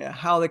 understand. yeah,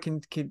 how they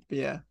can keep,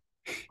 yeah.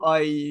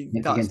 I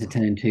Against that's a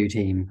 10-2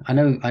 team. I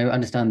know, I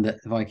understand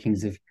that the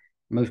Vikings have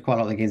quite a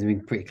lot of the games have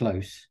been pretty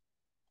close,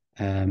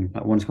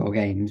 like one score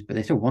games, but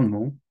they still won them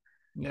all.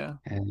 yeah.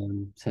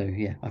 So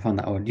yeah, I found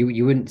that odd.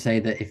 You wouldn't say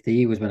that if the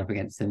Eagles went up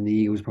against them, the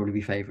Eagles would probably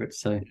be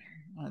favourites. So I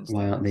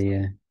why understand. aren't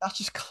the That's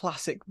just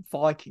classic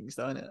Vikings,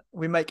 though, isn't it?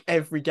 We make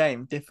every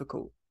game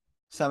difficult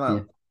yeah,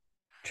 somehow.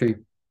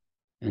 true.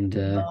 And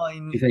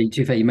Nine, to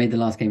be fair, you made the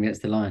last game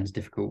against the Lions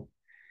difficult.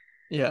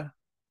 yeah.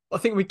 I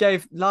think we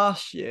gave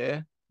last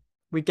year.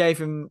 We gave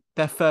them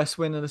their first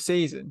win of the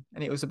season,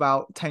 and it was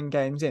about 10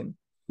 games in.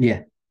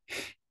 Yeah,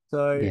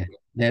 So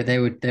yeah. They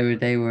were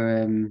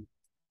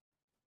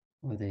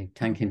were they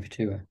tanking for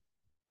Tua?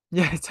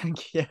 yeah,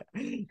 thank you.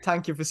 Yeah,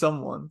 thank you for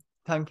someone.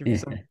 Thank you for Yeah.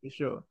 someone for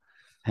sure.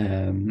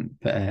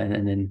 But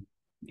and then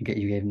you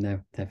gave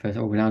them their first.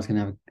 Oh, now it's gonna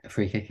have a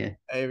free kick here.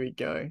 There we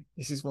go.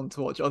 This is one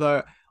to watch.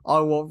 Although I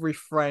will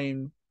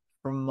refrain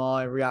from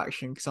my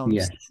reaction because I'm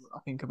Yes, still, I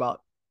think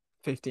about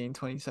 15,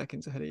 20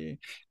 seconds ahead of you.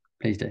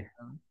 please do.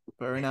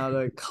 But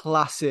Ronaldo,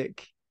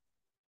 classic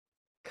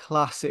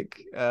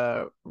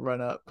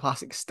run up,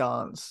 classic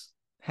stance,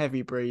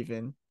 heavy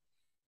breathing.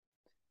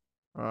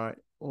 All right,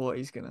 what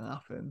is gonna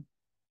happen?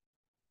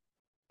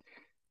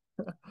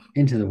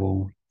 Into the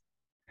wall.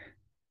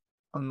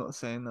 I'm not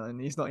saying that, and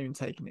he's not even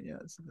taking it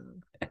yet. So.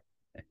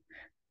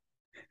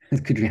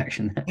 That's good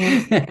reaction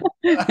there.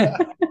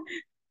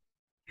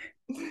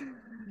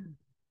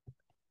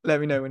 Let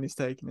me know when he's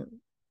taking it.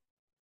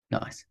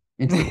 Nice.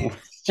 Into the wall.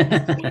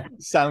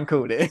 Sound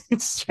called it.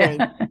 It's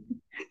strange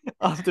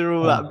after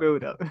all that Oh,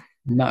 build up.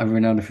 amount of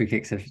Ronaldo free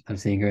kicks I've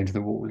seen go into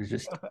the wall is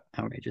just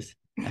outrageous.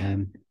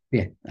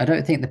 Yeah, I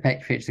don't think the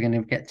Patriots are going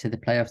to get to the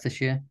playoffs this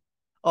year.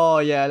 Oh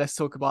yeah, let's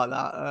talk about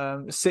that.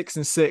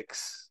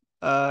 6-6.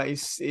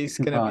 Is Six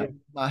and going to be a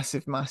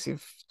five.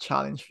 massive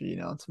challenge for you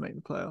now to make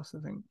the playoffs. I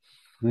think.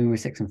 We were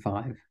 6 and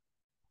 5.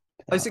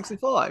 Oh, Oh,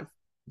 6-5.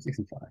 6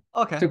 and 5.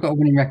 Okay. Still got a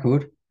winning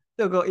record.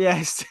 Still got yeah,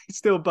 it's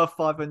still above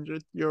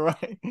 500. You're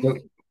right. So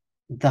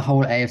the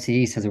whole AFC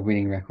East has a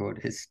winning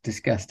record. It's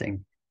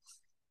disgusting.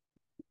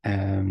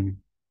 Um,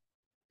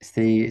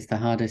 it's the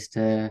hardest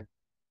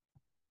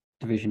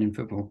division in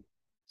football.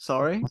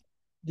 Sorry.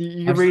 You,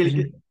 you're Hardest really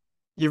division.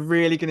 you're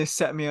really going to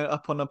set me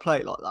up on a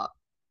plate like that.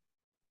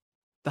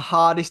 The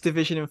hardest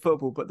division in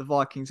football, but the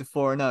Vikings are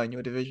 4-0 in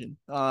your division.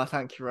 Ah,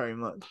 thank you very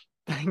much.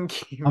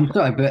 Thank you. I'm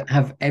sorry, but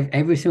have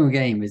every single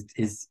game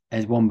is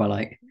won by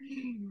like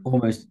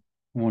almost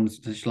one,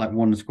 just like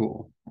one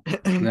score.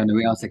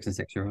 We are 6 and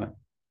 6. You're right.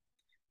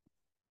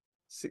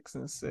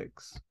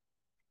 6-6.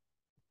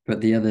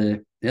 But the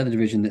other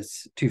division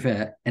that's too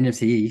fair,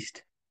 NFC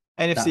East,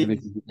 that NFC,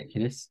 division is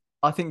ridiculous.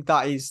 I think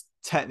that is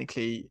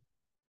technically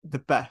the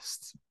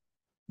best,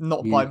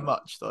 not by Yeah.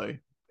 much though.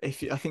 I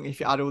think if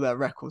you add all their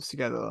records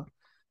together,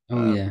 Oh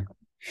um, yeah.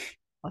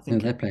 I No,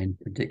 think they're playing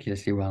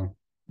ridiculously well.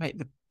 mate,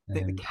 the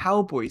Um,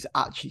 Cowboys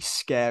are actually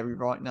scary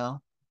right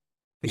now.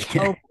 The yeah.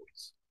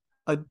 Cowboys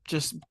are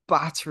just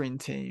battering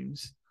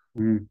teams.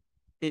 Mm.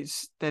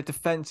 It's their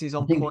defense is I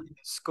on think point,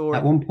 at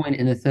scoring. one point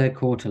in the third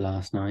quarter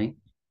last night,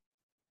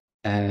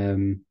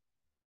 um,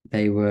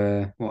 they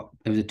were what?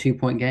 It was a 2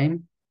 point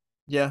game.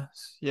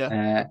 Yes,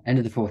 yeah, End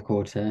of the fourth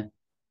quarter,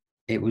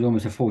 it was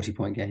almost a 40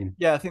 point game.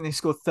 yeah. I think they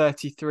scored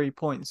 33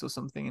 points or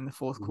something in the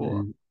fourth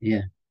quarter.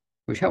 Yeah,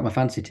 which helped my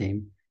fantasy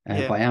team.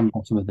 Yeah, But I am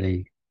bottom of the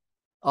league.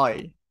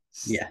 I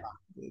Yeah,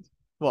 standard.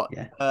 What?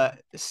 yeah.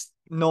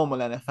 Normal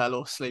NFL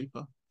or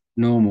sleeper?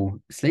 Normal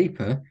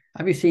sleeper.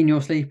 Have you seen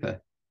your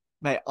sleeper?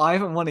 Mate, I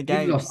haven't won a You've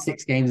game. lost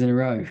 6 games in a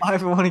row. I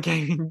haven't won a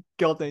game in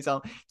God knows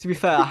how. To be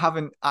fair, I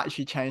haven't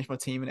actually changed my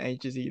team in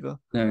ages either.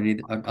 No,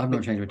 neither, I've not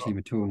Completely changed my forgot. team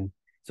at all.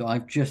 So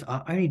I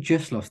only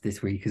just lost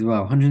this week as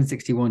well,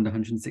 161 to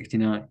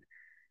 169.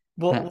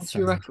 What's That's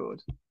your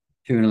record?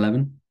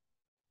 2-11.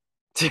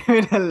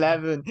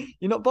 2-11.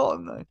 You're not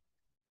bottom though.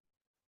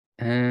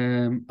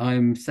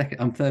 I'm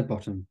second. I'm third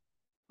bottom.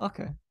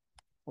 Okay,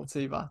 not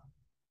too bad.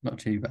 Not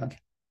too bad,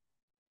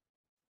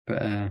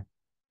 but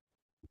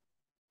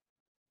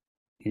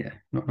yeah,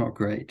 not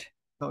great.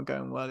 Not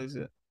going well, is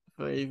it?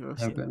 For either of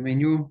us. No, but I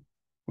mean,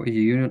 what are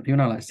you? You're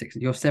not like six.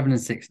 You're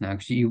 7-6 now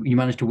because you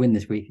managed to win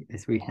this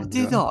Oh, weekend as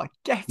did well. I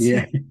get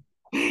Yeah,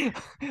 it?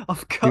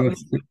 I've got you're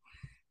me.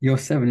 you're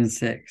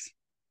 7-6,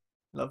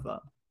 Love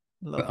that.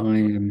 but Love I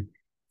am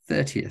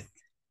 30th.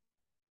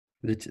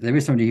 There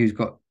is somebody who's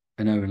got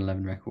an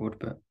 0-11 record,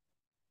 but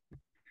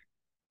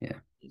yeah,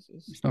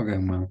 Jesus. it's not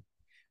going well.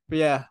 But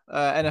yeah,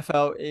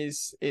 NFL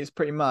is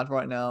pretty mad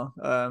right now.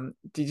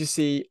 Did you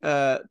see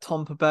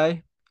Tampa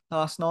Bay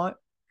last night?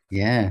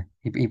 Yeah,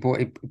 he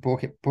brought it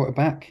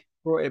back.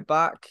 Brought it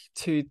back,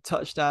 two Two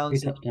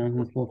touchdowns in touchdowns in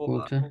the the fourth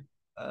quarter.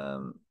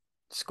 quarter.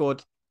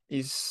 Scored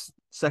his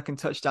second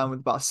touchdown with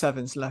about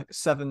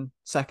 7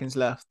 seconds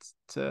left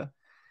to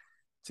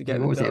Yeah, get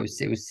what the was it? dub.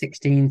 It was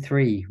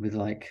 16-3 with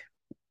like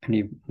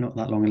only not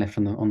that long left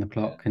on the Yeah,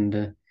 clock,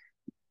 and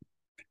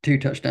two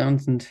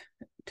touchdowns and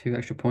two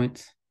extra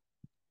points.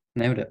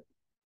 Nailed it.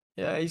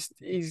 yeah,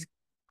 he's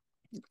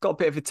got a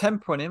bit of a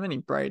temper on him, and he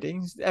Brady.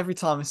 Every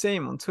time I see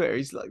him on Twitter,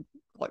 he's like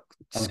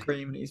Oh,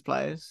 screaming at his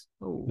players.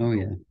 Oh, oh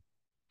yeah.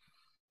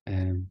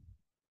 Um,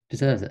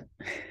 Deserves it.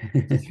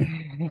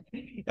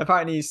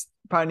 apparently he's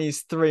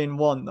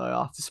 3-1 though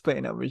after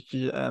splitting up with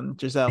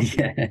Giselle.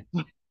 Yeah,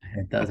 I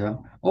heard that as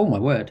well. Oh my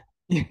word.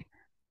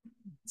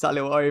 It's that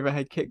little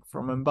overhead kick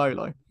from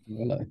Mbolo.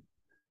 Hello.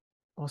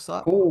 What's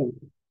that? Oh,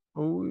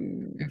 Oh,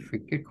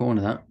 good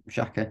corner that.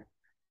 Shaka.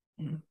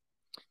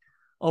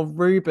 oh,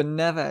 Ruben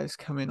Neves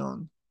coming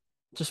on.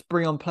 Just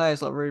bring on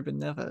players like Ruben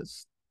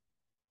Neves.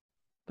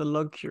 The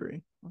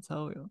luxury, I'll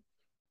tell you.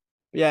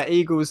 Yeah,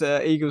 Eagles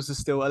are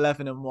still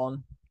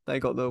 11-1. They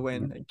got the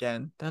win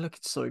again. They're looking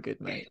so good,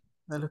 mate.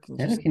 They're looking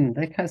just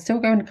They're still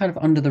going kind of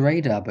under the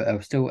radar, but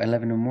are still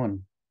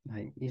 11-1.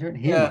 Like you don't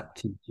hear yeah,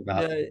 much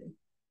about. yeah.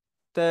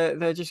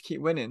 They just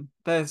keep winning.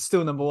 They're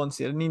still number one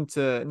seed.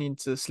 They need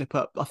to slip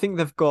up. I think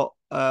they've got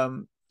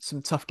some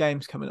tough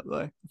games coming up though.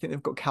 I think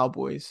they've got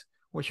Cowboys,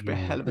 which will be a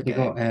Yeah, hell of a but they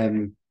game. got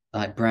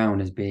like Brown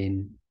as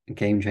being a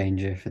game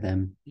changer for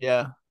them.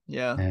 Yeah,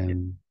 yeah.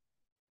 Um,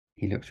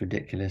 he looks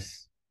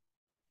ridiculous.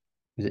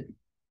 Was it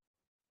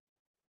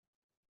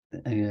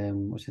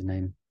what's his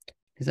name?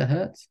 Is that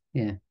Hurts?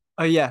 Yeah.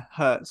 Oh yeah,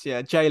 Hurts.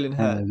 Yeah, Jalen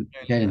Hurts. Jalen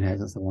Jalen Hurts. Hurts,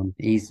 that's the one.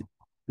 He's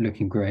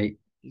looking great.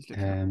 He's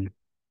looking. Um,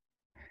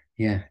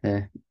 yeah,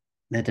 they're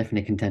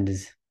definitely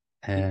contenders.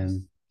 Did,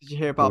 Um, did you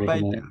hear about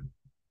Probably Baker? gonna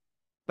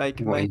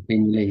Baker what May. he's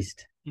been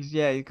released.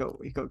 He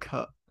got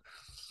cut.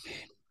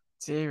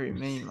 Deary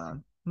me,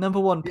 man. Number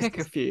one pick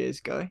a It's, few years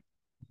ago.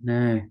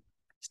 no,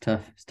 it's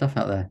tough. It's tough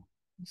out there.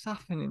 What's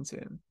happening to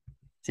him?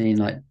 Seeing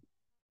like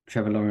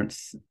Trevor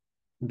Lawrence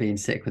being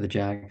sick with the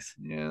Jags.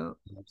 Yeah,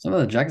 Some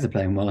of the Jags are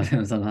playing well. I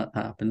don't know if that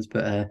happens,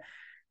 but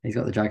he's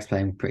got the Jags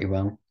playing pretty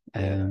well.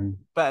 yeah.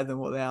 Better than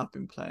what they have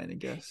been playing, I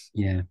guess.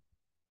 Yeah.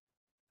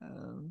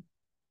 Um,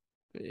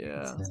 but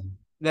yeah, It's,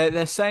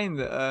 they're saying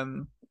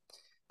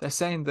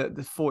that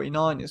the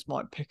 49ers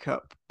might pick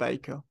up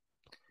Baker.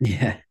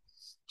 yeah,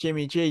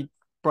 Jimmy G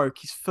broke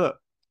his foot,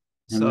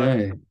 I so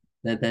know.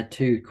 They're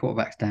two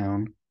quarterbacks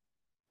down.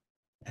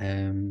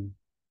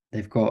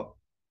 They've got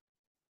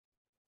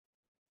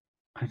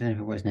I don't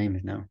know what his name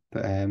is now,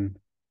 but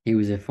he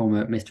was a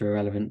former Mr.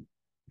 Irrelevant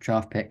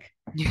draft pick.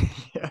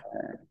 yeah.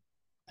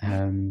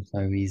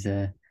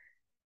 So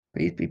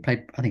but he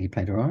played. I think he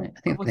played all right. I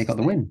think What's they got his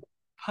the name? win.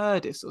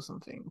 Purdis or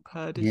something.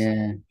 Purdis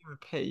Yeah, with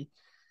a P.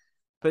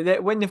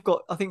 But when they've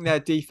got, I think their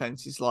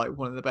defense is like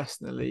one of the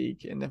best in the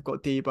league, and they've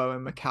got Debo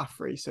and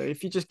McCaffrey. So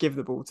if you just give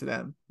the ball to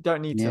them, you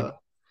yeah,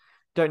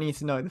 don't need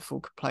to know the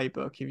full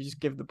playbook. If you just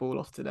give the ball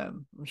off to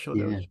them, I'm sure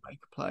they'll yeah. just make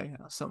a play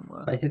out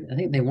somewhere. I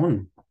think they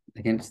won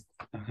against.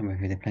 I can't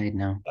remember who they played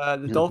now. The Was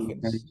it the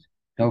Dolphins Broncos?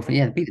 Dolphins.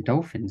 Yeah, they beat the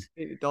Dolphins,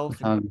 beat the which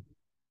Dolphins.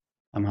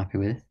 I'm happy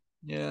with.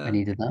 I Yeah,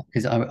 needed that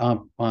because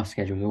our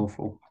schedule was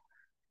awful.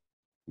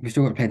 We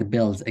still got to play the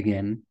Bills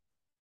again.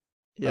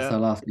 That's yeah, our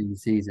last game of the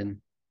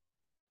season.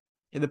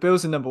 yeah. The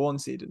Bills are number one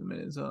seed at the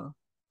minute as well.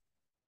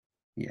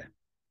 Yeah,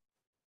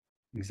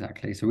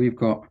 exactly. So we've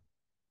got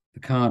the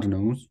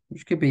Cardinals,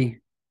 which could be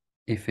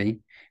iffy.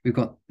 We've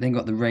got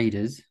the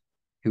Raiders,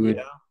 who would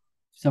Yeah,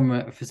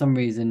 for some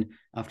reason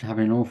after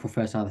having an awful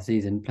first half of the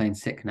season playing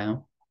sick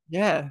now.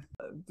 yeah.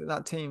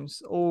 That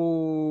team's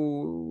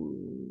all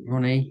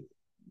Ronnie,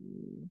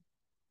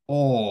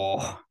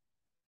 oh,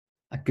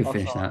 I could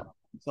finish offside. that.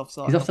 It's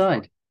He's offside.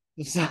 offside.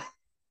 Offside.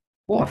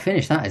 What a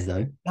finish that is,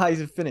 though. That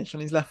is a finish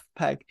on his left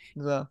peg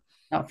as well.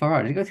 That far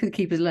out. Did he go through the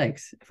keeper's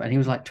legs? And he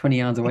was like 20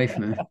 yards away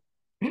from him.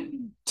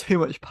 Too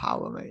much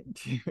power, mate.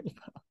 Too much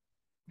power.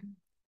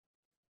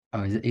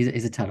 Oh,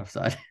 he's a tad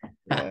offside.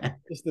 Yeah,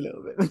 just a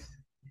little bit.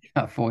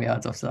 About 4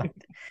 yards offside.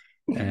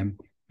 Um,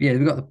 yeah,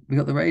 we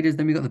got the Raiders,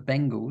 then we got the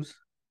Bengals.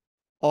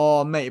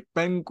 Oh, mate,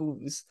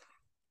 Bengals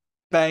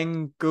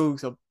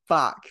are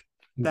back.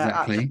 They're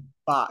actually Exactly.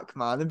 back,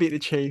 man. They beat the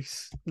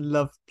Chiefs.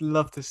 Love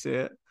to see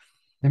it.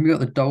 Then we got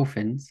the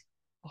Dolphins.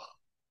 Oh,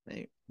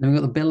 mate. Then we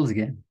got the Bills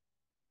again.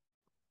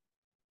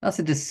 That's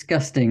a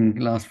disgusting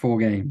last 4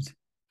 games,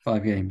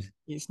 5 games.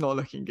 It's not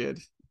looking good.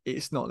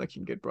 It's not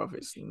looking good, brother.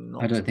 It's I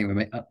not. don't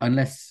think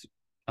unless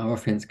our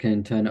offense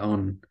can turn it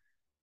on,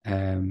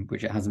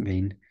 which it hasn't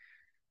been.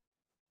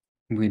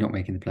 We're not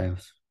making the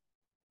playoffs.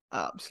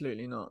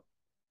 Absolutely not.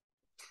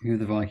 Who have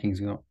the Vikings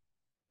got?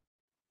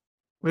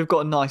 We've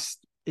got a nice,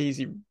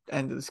 easy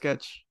end of the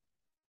sketch.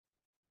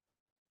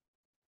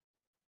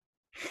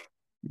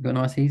 You've got a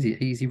nice,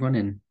 easy run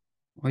in.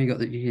 Oh, you got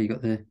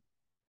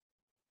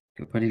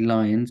bloody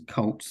Lions,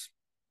 Colts,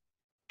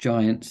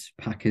 Giants,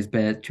 Packers,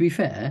 Bears. To be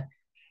fair,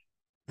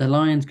 the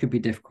Lions could be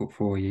difficult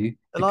for you.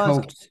 The The Lions,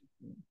 Colts,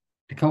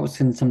 the Colts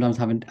can sometimes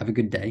have a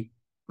good day.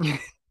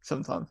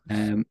 sometimes.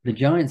 The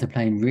Giants are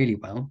playing really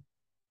well.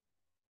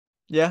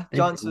 Yeah, They've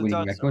got a winning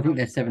Giants are record.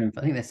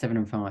 I think they're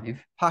 7-5.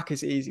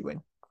 Packers easy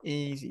win.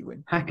 Easy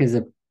win. Packers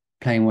are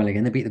playing well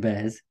again. They beat the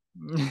Bears.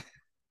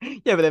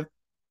 Yeah, but they've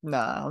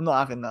nah, I'm not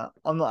having that.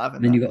 I'm not having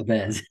And then that. you got the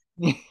Bears.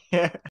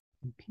 Yeah.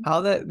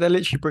 How they're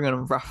literally bringing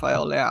on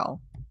Rafael Leao,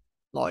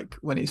 like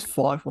when he's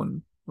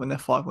 5-1, when they're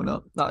 5-1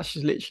 up. That's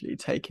just literally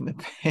taking the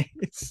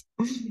piss.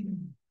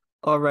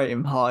 I rate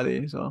him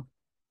highly as well.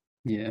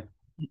 Yeah.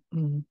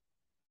 Mm,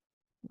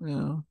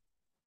 yeah.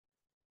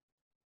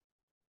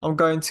 I'm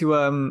going to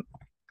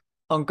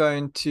I'm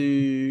going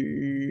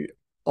to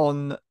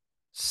on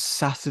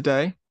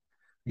Saturday.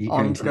 You're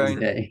I'm going to the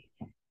going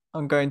UK.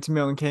 I'm going to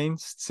Milton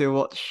Keynes to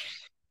watch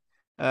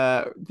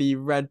the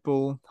Red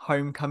Bull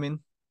homecoming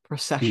Yeah.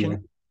 procession. I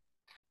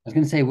was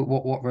going to say,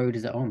 what road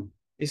is it on?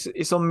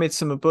 It's on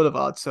Midsummer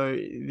Boulevard, so the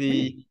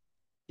Really?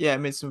 yeah,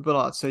 Midsummer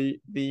Boulevard. So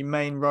the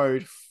main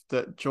road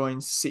that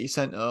joins city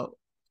centre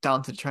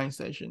down to the train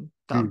station,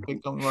 that Mm.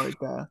 big long road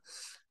there,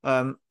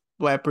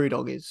 where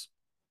Brewdog is.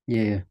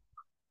 Yeah.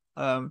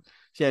 So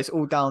yeah, it's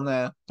all down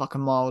there, like a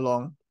mile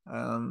long,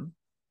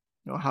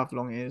 or however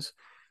long it is.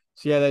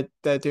 So yeah,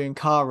 they're doing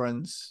car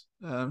runs.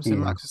 So Yeah.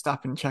 Max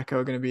Verstappen and Checo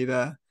are going to be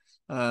there.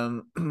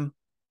 And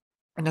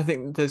I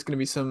think there's going to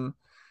be some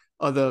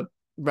other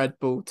Red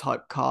Bull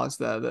type cars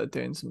there that are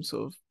doing some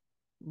sort of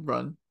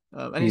run.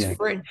 And it's Yeah.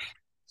 free.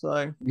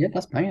 So Yeah,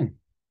 that's banging.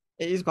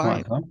 it is Might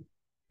banging. as well.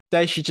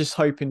 They should just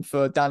hoping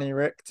for Danny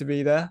Rick to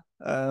be there.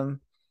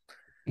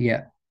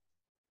 Yeah.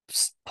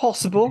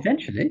 Possible,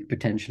 Potentially.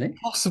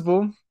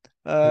 possible,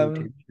 um,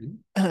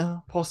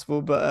 Potentially.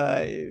 possible,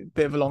 but a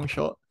bit of a long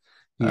shot.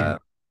 Yeah.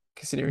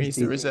 Considering He he's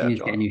the needs, he reserve needs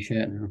to get a driver. new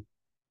shirt now.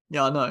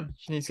 Yeah, I know.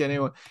 She needs to get a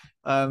new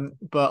one.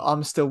 But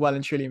I'm still well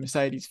and truly a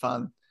Mercedes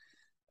fan.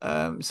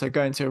 So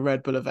going to a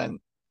Red Bull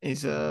event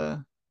is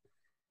a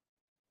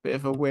bit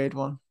of a weird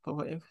one.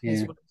 But it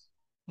is Yeah.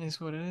 it is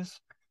what it is.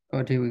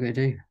 Gotta do what we gotta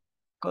do.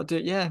 Got to do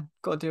it. Yeah,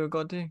 got to do what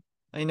got to do.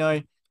 And,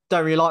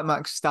 don't really like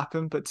Max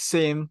Verstappen, but to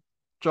see him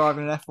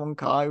driving an F1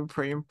 car would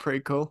pretty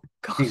cool.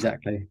 God,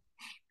 Exactly.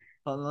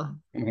 I don't know.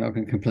 I'm not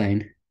gonna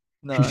complain.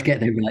 Just No. get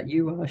there and be like,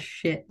 you are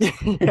shit.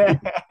 Yeah.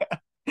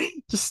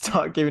 Just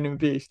start giving him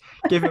abuse.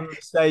 Give him a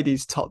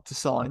Mercedes top to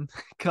sign.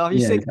 Can I have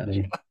your Yeah,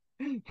 signature?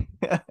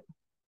 exactly.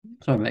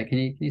 Sorry, mate,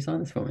 can you sign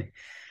this for me?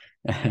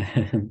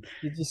 That'd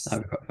Did you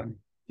be quite funny.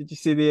 did you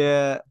see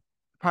the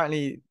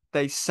apparently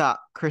they sat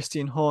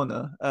Christian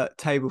Horner at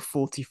table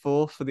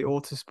 44 for the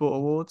Autosport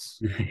Awards.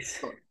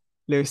 Nice.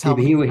 Lewis Yeah,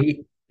 but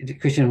Hamilton.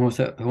 Christian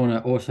Horner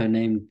also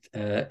named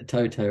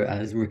Toto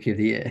as Rookie of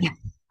the Year.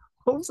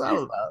 What was that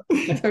about?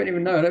 I don't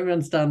even know. I don't even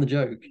understand the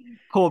joke.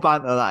 Poor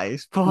banter that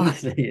is. Poor.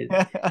 Honestly,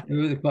 it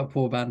was quite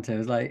poor banter. It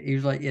was like he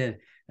was like, yeah,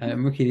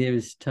 Rookie of the Year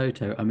is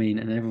Toto. I mean,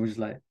 and everyone was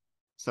like,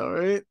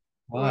 Sorry.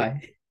 What?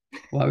 why?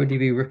 Why would he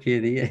be Rookie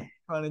of the Year?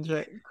 Trying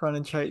to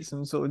create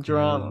some sort of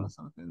drama or Um,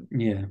 something.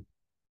 yeah,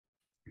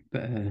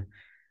 but no,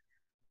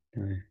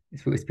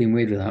 it's been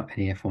weird without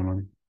any F1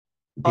 on.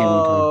 It'd be a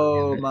long time.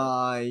 Oh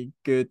my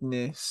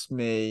goodness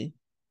me.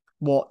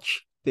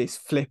 Watch this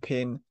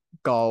flipping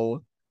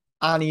goal.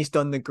 And he's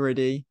done the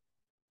griddy.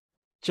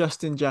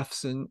 Justin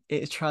Jefferson,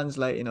 it's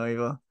translating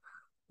over.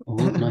 Oh,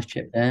 nice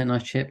chip there.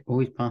 Nice chip.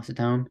 Always pass it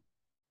down.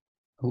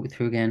 Oh,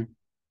 through again.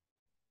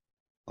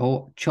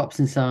 Oh, chops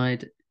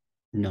inside.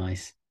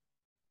 Nice.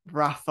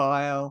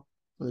 Raphael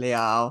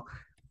Leao.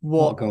 What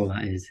a What goal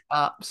that is.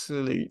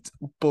 absolute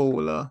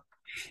baller.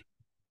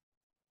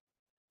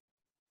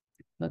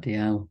 Bloody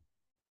hell.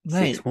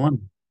 Mate,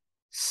 6-1.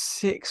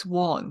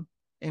 6-1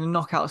 in a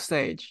knockout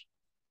stage.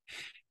 Good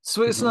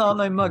Switzerland luck.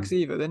 aren't no mugs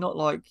either. They're not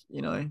like,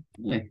 No.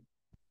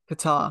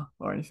 Qatar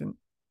or anything.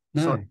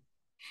 Sorry.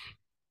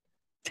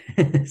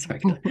 No.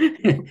 Sorry.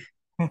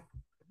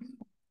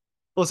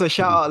 Also,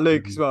 shout out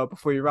Luke as well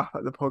before you wrap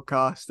up the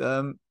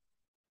podcast.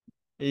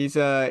 He's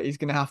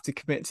gonna have to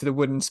commit to the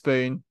wooden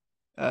True.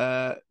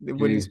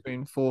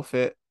 spoon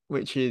forfeit,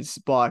 which is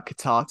by a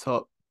Qatar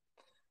top.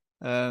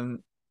 Um,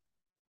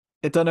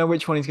 I don't know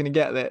which one he's gonna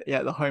get there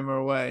yet, the home or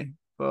away,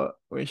 but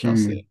we shall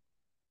Mm. see.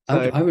 So,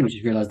 I only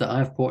just realised that I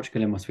have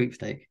Portugal in my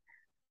sweepstake.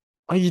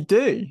 oh, you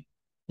do,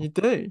 you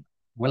do.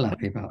 Well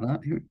happy about that.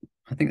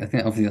 I think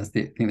obviously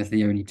I think that's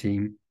the only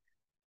team.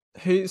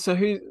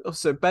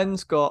 So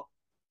Ben's got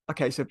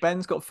okay. So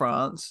Ben's got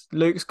France.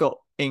 Luke's got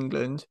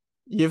England.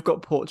 You've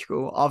got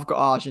Portugal. I've got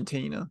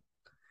Argentina.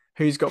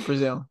 Who's got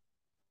Brazil?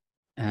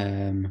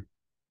 Um,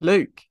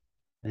 Luke.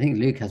 I think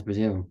Luke has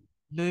Brazil.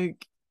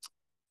 Luke.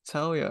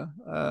 Tell you.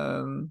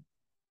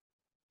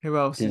 Who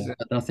else Yeah, is it?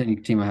 that's the only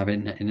team I have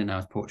in it now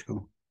is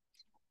Portugal.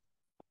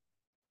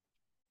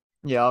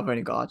 Yeah, I've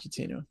only got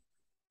Argentina.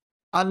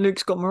 And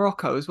Luke's got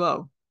Morocco as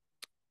well.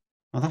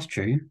 Oh, that's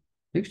true.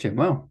 Luke's doing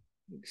well.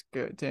 Luke's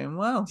good, doing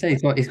well. So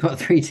he's got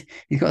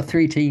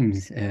three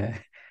teams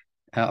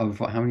out of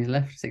what? How many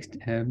left? Six.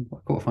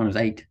 Quarterfinals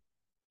eight.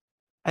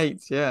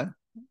 Eight, yeah,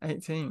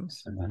 8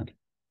 teams. So bad.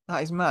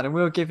 That is mad. And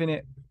we were giving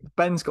it.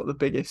 Ben's got the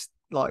biggest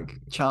like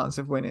chance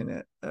of winning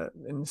it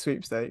in the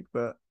sweepstake,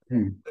 but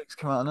Hmm. Luke's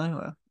come out of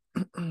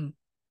nowhere.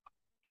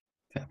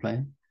 Fair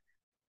play.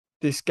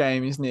 This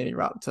game is nearly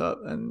wrapped up,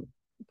 and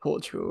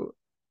Portugal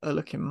are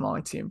looking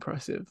mighty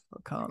impressive. I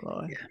can't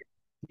lie. Yeah,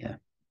 yeah.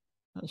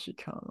 Actually,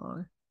 can't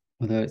lie.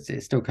 Although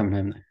it's still coming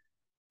home though.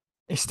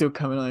 It's still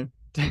coming home.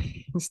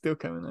 It's still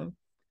coming home.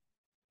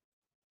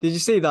 Did you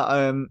see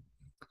that?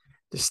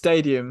 The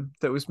stadium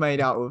that was made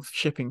out of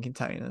shipping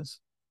containers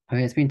Oh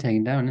yeah, it's been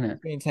taken down, isn't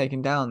it? being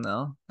taken down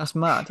now. That's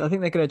mad. I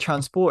think they're going to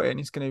transport it, and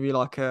it's going to be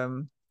like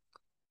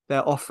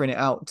they're offering it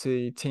out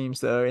to teams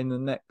that are in the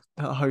next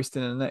that are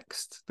hosting the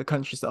next the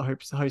countries that are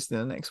hosting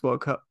the next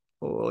World Cup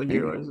or Really?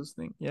 Euros or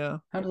something. Yeah.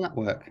 How does that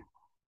work?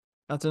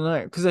 I don't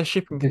know because they're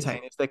shipping Because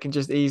containers. They can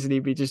just easily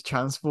be just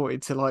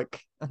transported to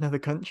like another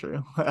country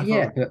or whatever.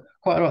 yeah, but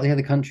quite a lot of the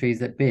other countries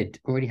that bid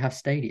already have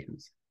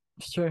stadiums.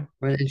 It's true.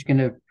 Where they're just going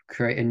to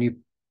create a new.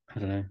 I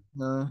don't know.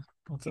 No, I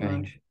don't know.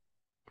 Strange.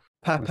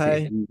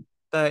 Obviously, Pepe,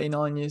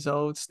 39 years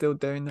old, still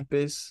doing the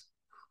biz,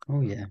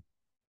 oh yeah.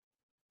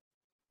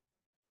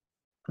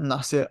 and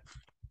that's it.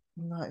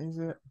 And that is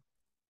it.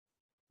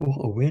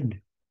 What a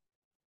win.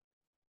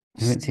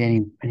 You won't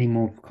see any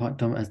more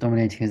quite as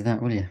dominating as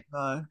that, will you?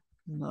 No,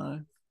 no.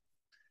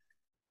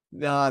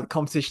 Yeah, the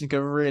competition's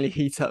gonna really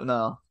heat up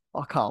now.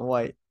 I can't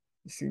wait.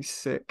 This is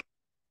sick.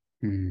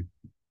 Hmm.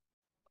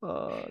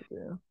 Oh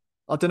dear.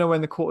 I don't know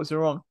when the quarters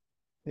are on.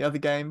 The other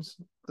games.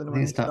 Don't know I think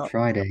when it they starts start.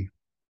 Friday.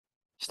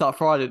 Start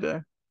Friday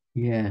though.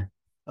 Yeah.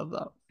 Love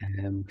that.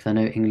 Because I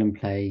know England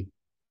play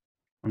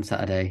on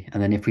Saturday,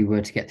 and then if we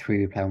were to get through,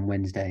 we play on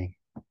Wednesday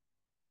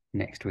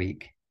next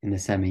week in the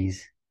semis.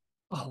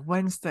 Oh,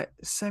 Wednesday.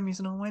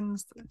 Semis on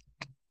Wednesday.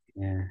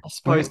 Yeah. I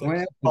suppose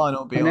the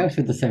final will be When on. else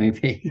would the semi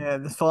be? Yeah,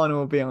 the final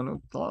will be on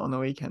like, on the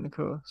weekend, of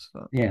course.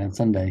 But Yeah, on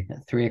Sunday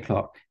at 3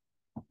 o'clock,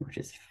 which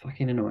is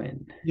fucking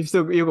annoying. you've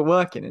got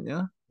working in,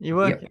 yeah? You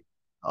Yep. working?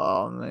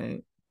 Oh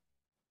mate.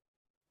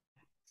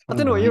 It's I one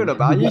don't of know what you're on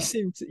mine.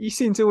 about. You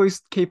seem to always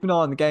keep an eye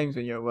on the games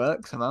when you're at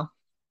work somehow.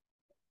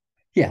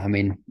 Yeah, I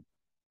mean,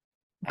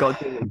 Got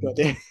to do what you got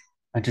to do.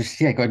 I just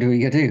yeah, gotta do what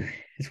you gotta do.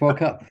 It's World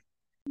Cup.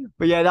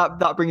 But yeah,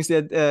 that brings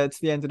to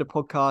the end of the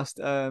podcast.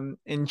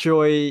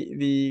 Enjoy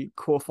the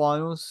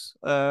quarterfinals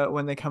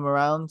when they come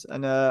around,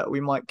 and we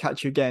might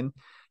catch you again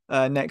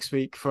next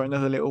week for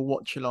another little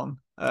watch along.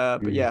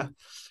 But Mm. yeah,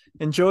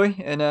 enjoy,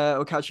 and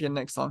we'll catch you again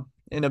next time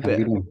in a Have a bit.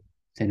 good one.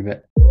 See you in a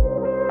bit.